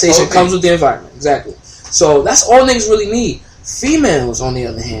 Yeah, relaxation comes with the environment. Exactly. So that's all niggas really need. Females, on the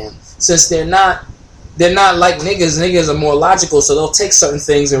other hand, since they're not like niggas. Niggas are more logical, so they'll take certain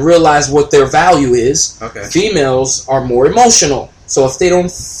things and realize what their value is. Okay. Females are more emotional, so if they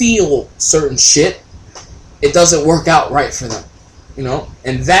don't feel certain shit, it doesn't work out right for them, you know.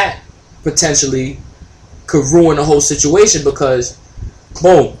 And that potentially could ruin the whole situation, because,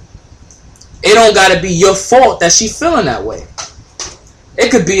 boom, it don't gotta be your fault that she feeling that way. It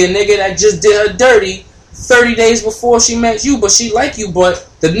could be a nigga that just did her dirty 30 days before she met you, but she like you, but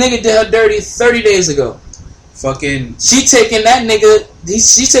the nigga did her dirty 30 days ago. Fucking... She taking that nigga...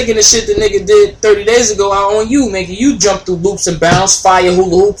 She taking the shit the nigga did 30 days ago out on you, making you jump through loops and bounce, fire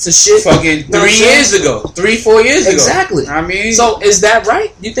hula hoops and shit. Fucking 4 years ago. Exactly. I mean... So, is that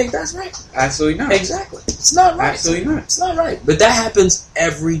right? You think that's right? Absolutely not. Exactly. It's not right. Absolutely not. It's not right. But that happens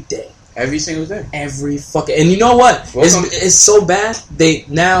every day. Every single day. Every fucking... And you know what? It's so bad, they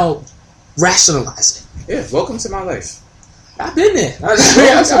now rationalize it. Yeah, welcome to my life. I've been there. I've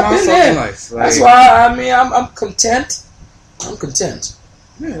been there. Life. Like, that's why, I mean, I'm content. I'm content.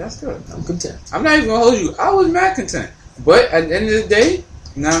 Yeah, that's good. I'm content. I'm not even gonna hold you. I was mad content. But at the end of the day,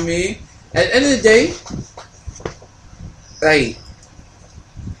 you know what I mean? At the end of the day,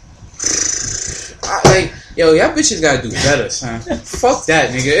 yo, y'all bitches gotta do better, son. Fuck that,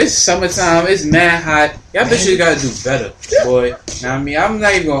 nigga. It's summertime. It's mad hot. Y'all bitches gotta do better, boy. Know what I mean? I'm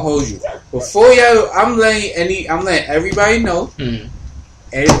not even gonna hold you. Before y'all, I'm letting everybody know.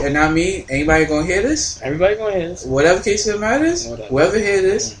 And I mean, anybody gonna hear this? Everybody gonna hear this. Whatever case it matters, whoever hear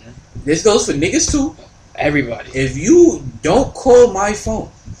this, this goes for niggas too. Everybody. If you don't call my phone,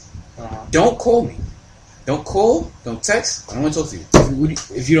 don't call me. Don't call, don't text, I don't want to talk to you.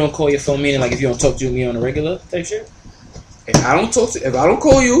 If you don't call your phone, meaning like if you don't talk to me on a regular type shit? If I don't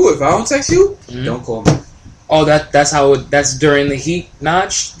call you, if I don't text you, don't call me. Oh, that's during the heat,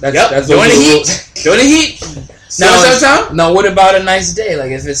 Notch? That's during the heat. During the heat. Now, what about a nice day? Like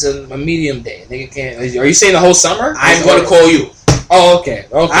if it's a medium day, nigga can't. Are you saying the whole summer? I'm gonna call you. Oh, okay.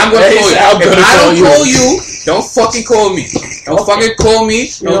 I'm gonna call you. If I don't call you, don't fucking call me. Don't fucking call me.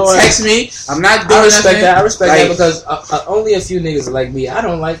 Don't text me. I'm not doing nothing. I respect that because only a few niggas are like me. I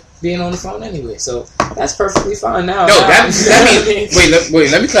don't like being on the phone anyway, so that's perfectly fine now. No, that means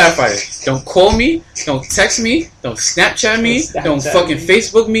wait. Let me clarify this. Don't call me. Don't text me. Don't Snapchat me. Don't fucking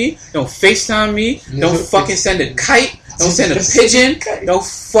Facebook me. Don't FaceTime me. Don't fucking send a kite. Don't send a pigeon. Don't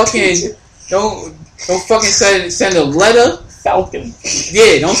fucking send a letter. Falcon.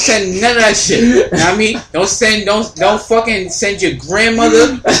 Yeah, don't send none of that shit. You know what I mean? Don't fucking send your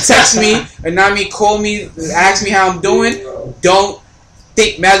grandmother text me and I mean call me, ask me how I'm doing. Don't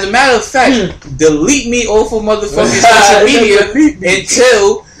think. As a matter of fact, delete me off of motherfucking social media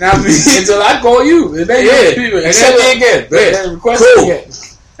until I call you. Accept me again. Request me again.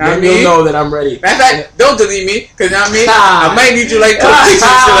 I Then you'll know that I'm ready. Matter of fact, don't delete me, because I might need you like cupcakes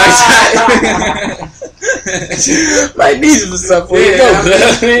and shit like that. Might need you for something.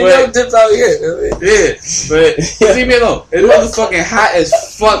 Don't dip out here. Yeah, but leave me alone. It was fucking hot as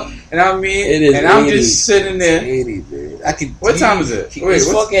fuck. And it is. And I'm just sitting there. 80, dude. What time is it?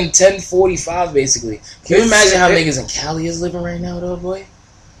 It's fucking 10:45 basically. Can you imagine how niggas in Cali is living right now, though, boy?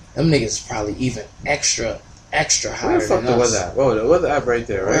 Them niggas probably even extra higher. Where the fuck the weather at? Whoa, the weather app right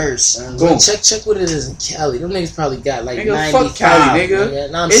there, right? Worse, son. Boom. Check what it is in Cali. Them niggas probably got like 95. Fuck Cali, nigga.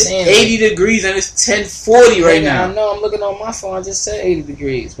 No, it's saying, 80 degrees and it's 10:40 right now. I know. I'm looking on my phone. I just said 80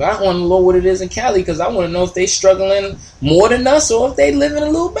 degrees, but I want to know what it is in Cali because I want to know if they struggling more than us or if they living a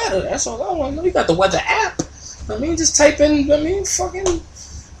little better. That's all I want to know. You got the weather app. Just type in. Fucking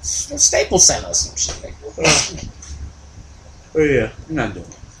Staples Center or some shit. Oh yeah, I'm not doing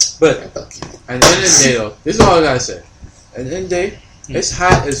it. But at the end of the day, though, this is all I gotta say. At the end of the day, it's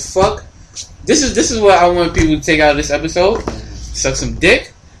hot as fuck. This is what I want people to take out of this episode. Suck some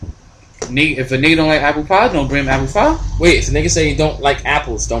dick. If a nigga don't like apple pie, don't bring him apple pie. Wait, if a nigga say you don't like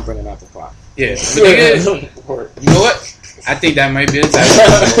apples, don't bring him apple pie. Yeah. Nigga, you know what? I think that might be the title.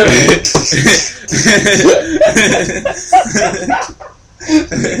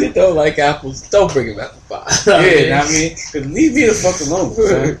 If you don't like apples, don't bring him apple pie. Cause leave me the fuck alone,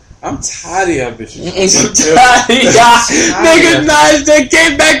 son. I'm tired of y'all bitches. I'm tired of y'all. Niggas nice that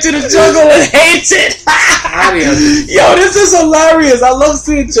came back to the jungle and hates it. Yo, this is hilarious. I love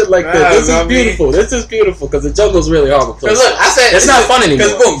seeing shit like this. This is beautiful. This is beautiful because the jungle's really hard to play. Cause look, I said it's not fun anymore.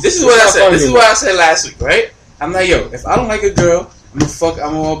 Cause boom, this is what I said. This is what I said last week, right? I'm like, yo, if I don't like a girl, I'm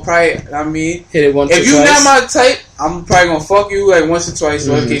gonna probably, hit it once or twice. If you not my type, I'm probably gonna fuck you like once or twice,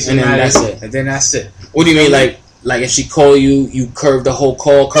 and then that's it. And then that's it. What do you mean, like if she call you, you curve the whole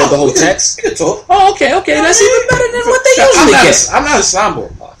call, curve the whole text? We can talk. Oh, okay, that's even better than what they usually get. I'm not a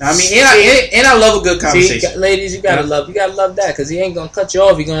slambo. And I love a good conversation. See, ladies, you gotta love that because he ain't gonna cut you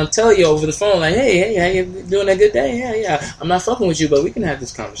off. He gonna tell you over the phone like, hey, how you doing a good day? Yeah. I'm not fucking with you, but we can have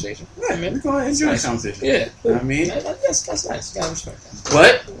this conversation. Yeah, man, we go ahead and enjoy this conversation. Yeah, that's nice. You gotta respect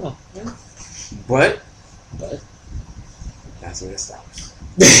that. But that's where it stops.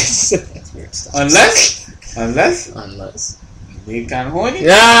 That's where it stops. Unless. Being kind of horny.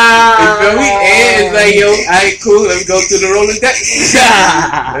 Yeah. You feel me? And it's like, yo, alright, cool. Let me go through the rolling deck.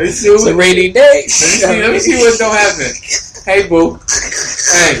 It's a rainy day. Let me see what don't happen. Hey, boo.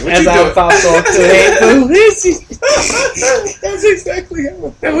 Hey, what as you I doing? popped off to hey, boo. That's exactly how.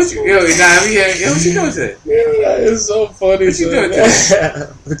 What you doing today? Yeah, it's so funny. What you doing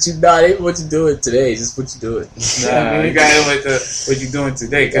today? What you doing today? Just what you doing. Nah, you gotta know what you doing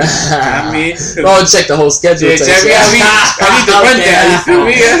today. Go check the whole schedule. Yeah, check me out. I need to run that. You feel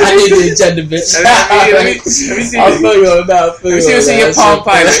me? I need the agenda, bitch. Let me see. I'll fill you on that. Let me see what's in your Palm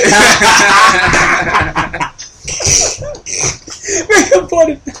Pilot. Bring the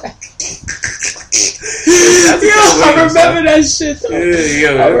party back. I remember that shit though.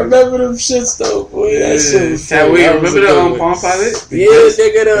 I remember them shits though, boy. That shit was Cat Williams. Remember the Palm Pilot? Yeah,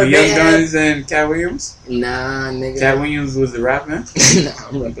 nigga. The Young Guns and Cat Williams? Nah, nigga. Cat Williams was the rapper? Nah, I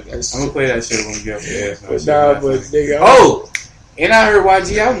remember that shit. I'm gonna play that shit when we get up there. But nigga. Oh! And I heard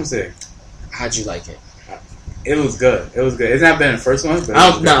YG album today. How'd you like it? It was good. It's not better than the first one. But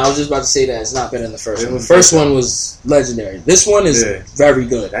I was just about to say that it's not better than the first one. The first one was legendary. This one is very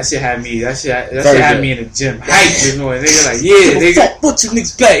good. That shit had me. That shit had me in the gym. Hype this morning. Nigga like, nigga. Fuck what you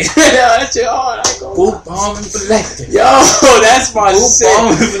niggas play. That shit hard. Boop, bomb, and collective. Yo, that's my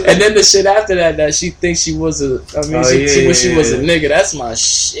shit. And then the shit after that she thinks she was a. She wish she was a nigga. That's my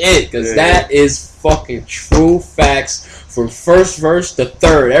shit. Because that is fucking true facts. From first verse to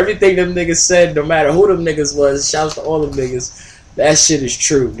third, everything them niggas said, no matter who them niggas was, shouts to all them niggas. That shit is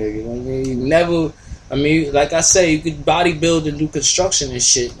true, nigga. Like I say, you could bodybuild and do construction and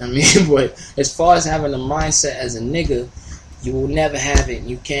shit. But as far as having a mindset as a nigga, you will never have it and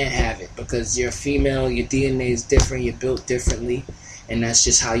you can't have it because you're a female, your DNA is different, you're built differently, and that's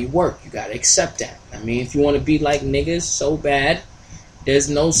just how you work. You gotta accept that. If you want to be like niggas so bad, there's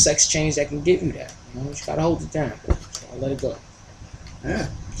no sex change that can give you that. You just gotta hold it down. Let it go. Yeah.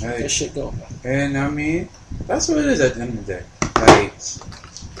 Let that shit go. And that's what it is at the end of the day.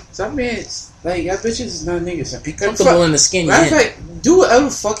 Y'all bitches is not niggas. Be comfortable in the skin you're in. Do whatever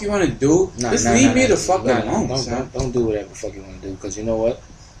the fuck you want to do. Just leave me the fuck alone. Don't do whatever the fuck you want to do. Because you know what?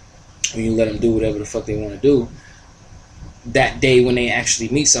 When you let them do whatever the fuck they want to do, that day when they actually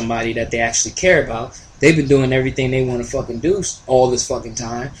meet somebody that they actually care about, they've been doing everything they want to fucking do all this fucking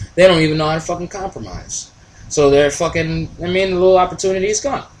time. They don't even know how to fucking compromise. So they're fucking, the little opportunity is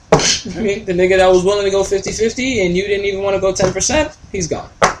gone. The nigga that was willing to go 50-50 and you didn't even want to go 10%, he's gone.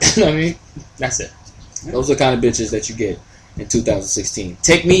 You know what I mean? That's it. Yeah. Those are the kind of bitches that you get in 2016.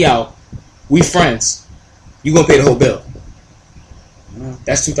 Take me out. We friends. You gonna pay the whole bill. Yeah.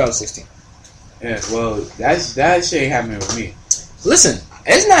 That's 2016. Yeah, well, that shit ain't happening with me. Listen,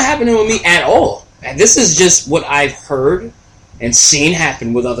 it's not happening with me at all. And this is just what I've heard and seen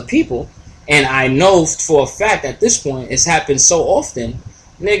happen with other people. And I know for a fact at this point it's happened so often,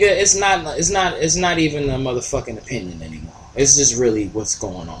 nigga, it's not even a motherfucking opinion anymore. It's just really what's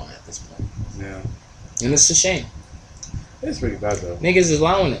going on at this point. Yeah. And it's a shame. It's pretty bad though. Niggas is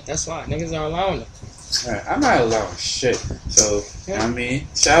allowing it. That's why. Niggas are allowing it. Right, I'm not allowing shit. So, yeah. I mean,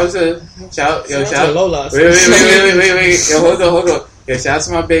 shout to Lola. Wait. Yo, hold on. Yo, shout out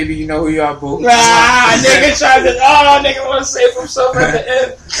to my baby. You know who you are, boo. Nigga tried to. Oh, nigga want to save himself at the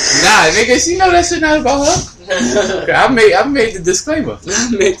end. Nah, nigga, she know that shit not about her. I made the disclaimer. I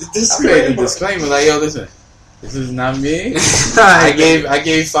made the disclaimer. Like, yo, listen. This is not me. I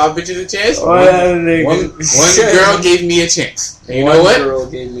gave 5 bitches a chance. One girl gave me a chance. And you know what? Girl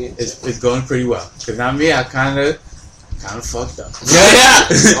gave me it's going pretty well. Because not me, I kind of fucked up. Yeah.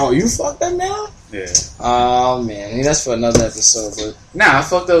 Oh, you fucked up now? Yeah. Oh man, I mean, that's for another episode. But nah, I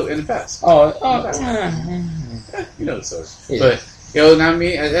fucked up in the past. You know the story. Yeah. But yo, not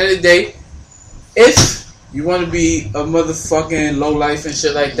me. At the end of the day, if you want to be a motherfucking low life and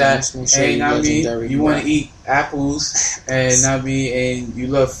shit like that, sure and not me, you want to eat apples, and not me, and you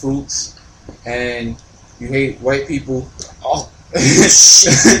love fruits, and you hate white people. Oh. Jesus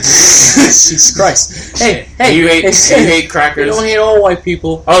Christ! Hey, you hate crackers. You don't hate all white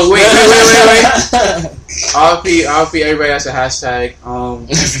people. Oh wait! RP, everybody. That's a hashtag.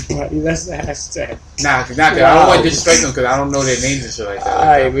 Everybody, that's the hashtag. Nah, I don't want to disrespect them because I don't know their names and shit like that.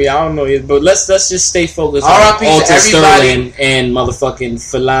 I don't know it, but let's just stay focused on Alton Sterling and motherfucking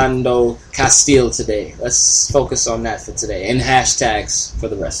Philando Castile today. Let's focus on that for today and hashtags for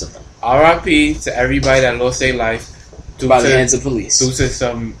the rest of them. RIP to everybody that lost their life by the hands of police. Due to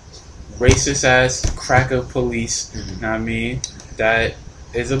some racist ass cracker police. You know what I mean? That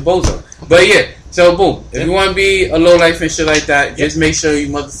is a bozo. But yeah, so boom. If you want to be a low life and shit like that, just make sure you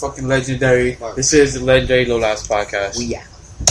motherfucking legendary. This is the Legendary Low Lives Podcast. We out.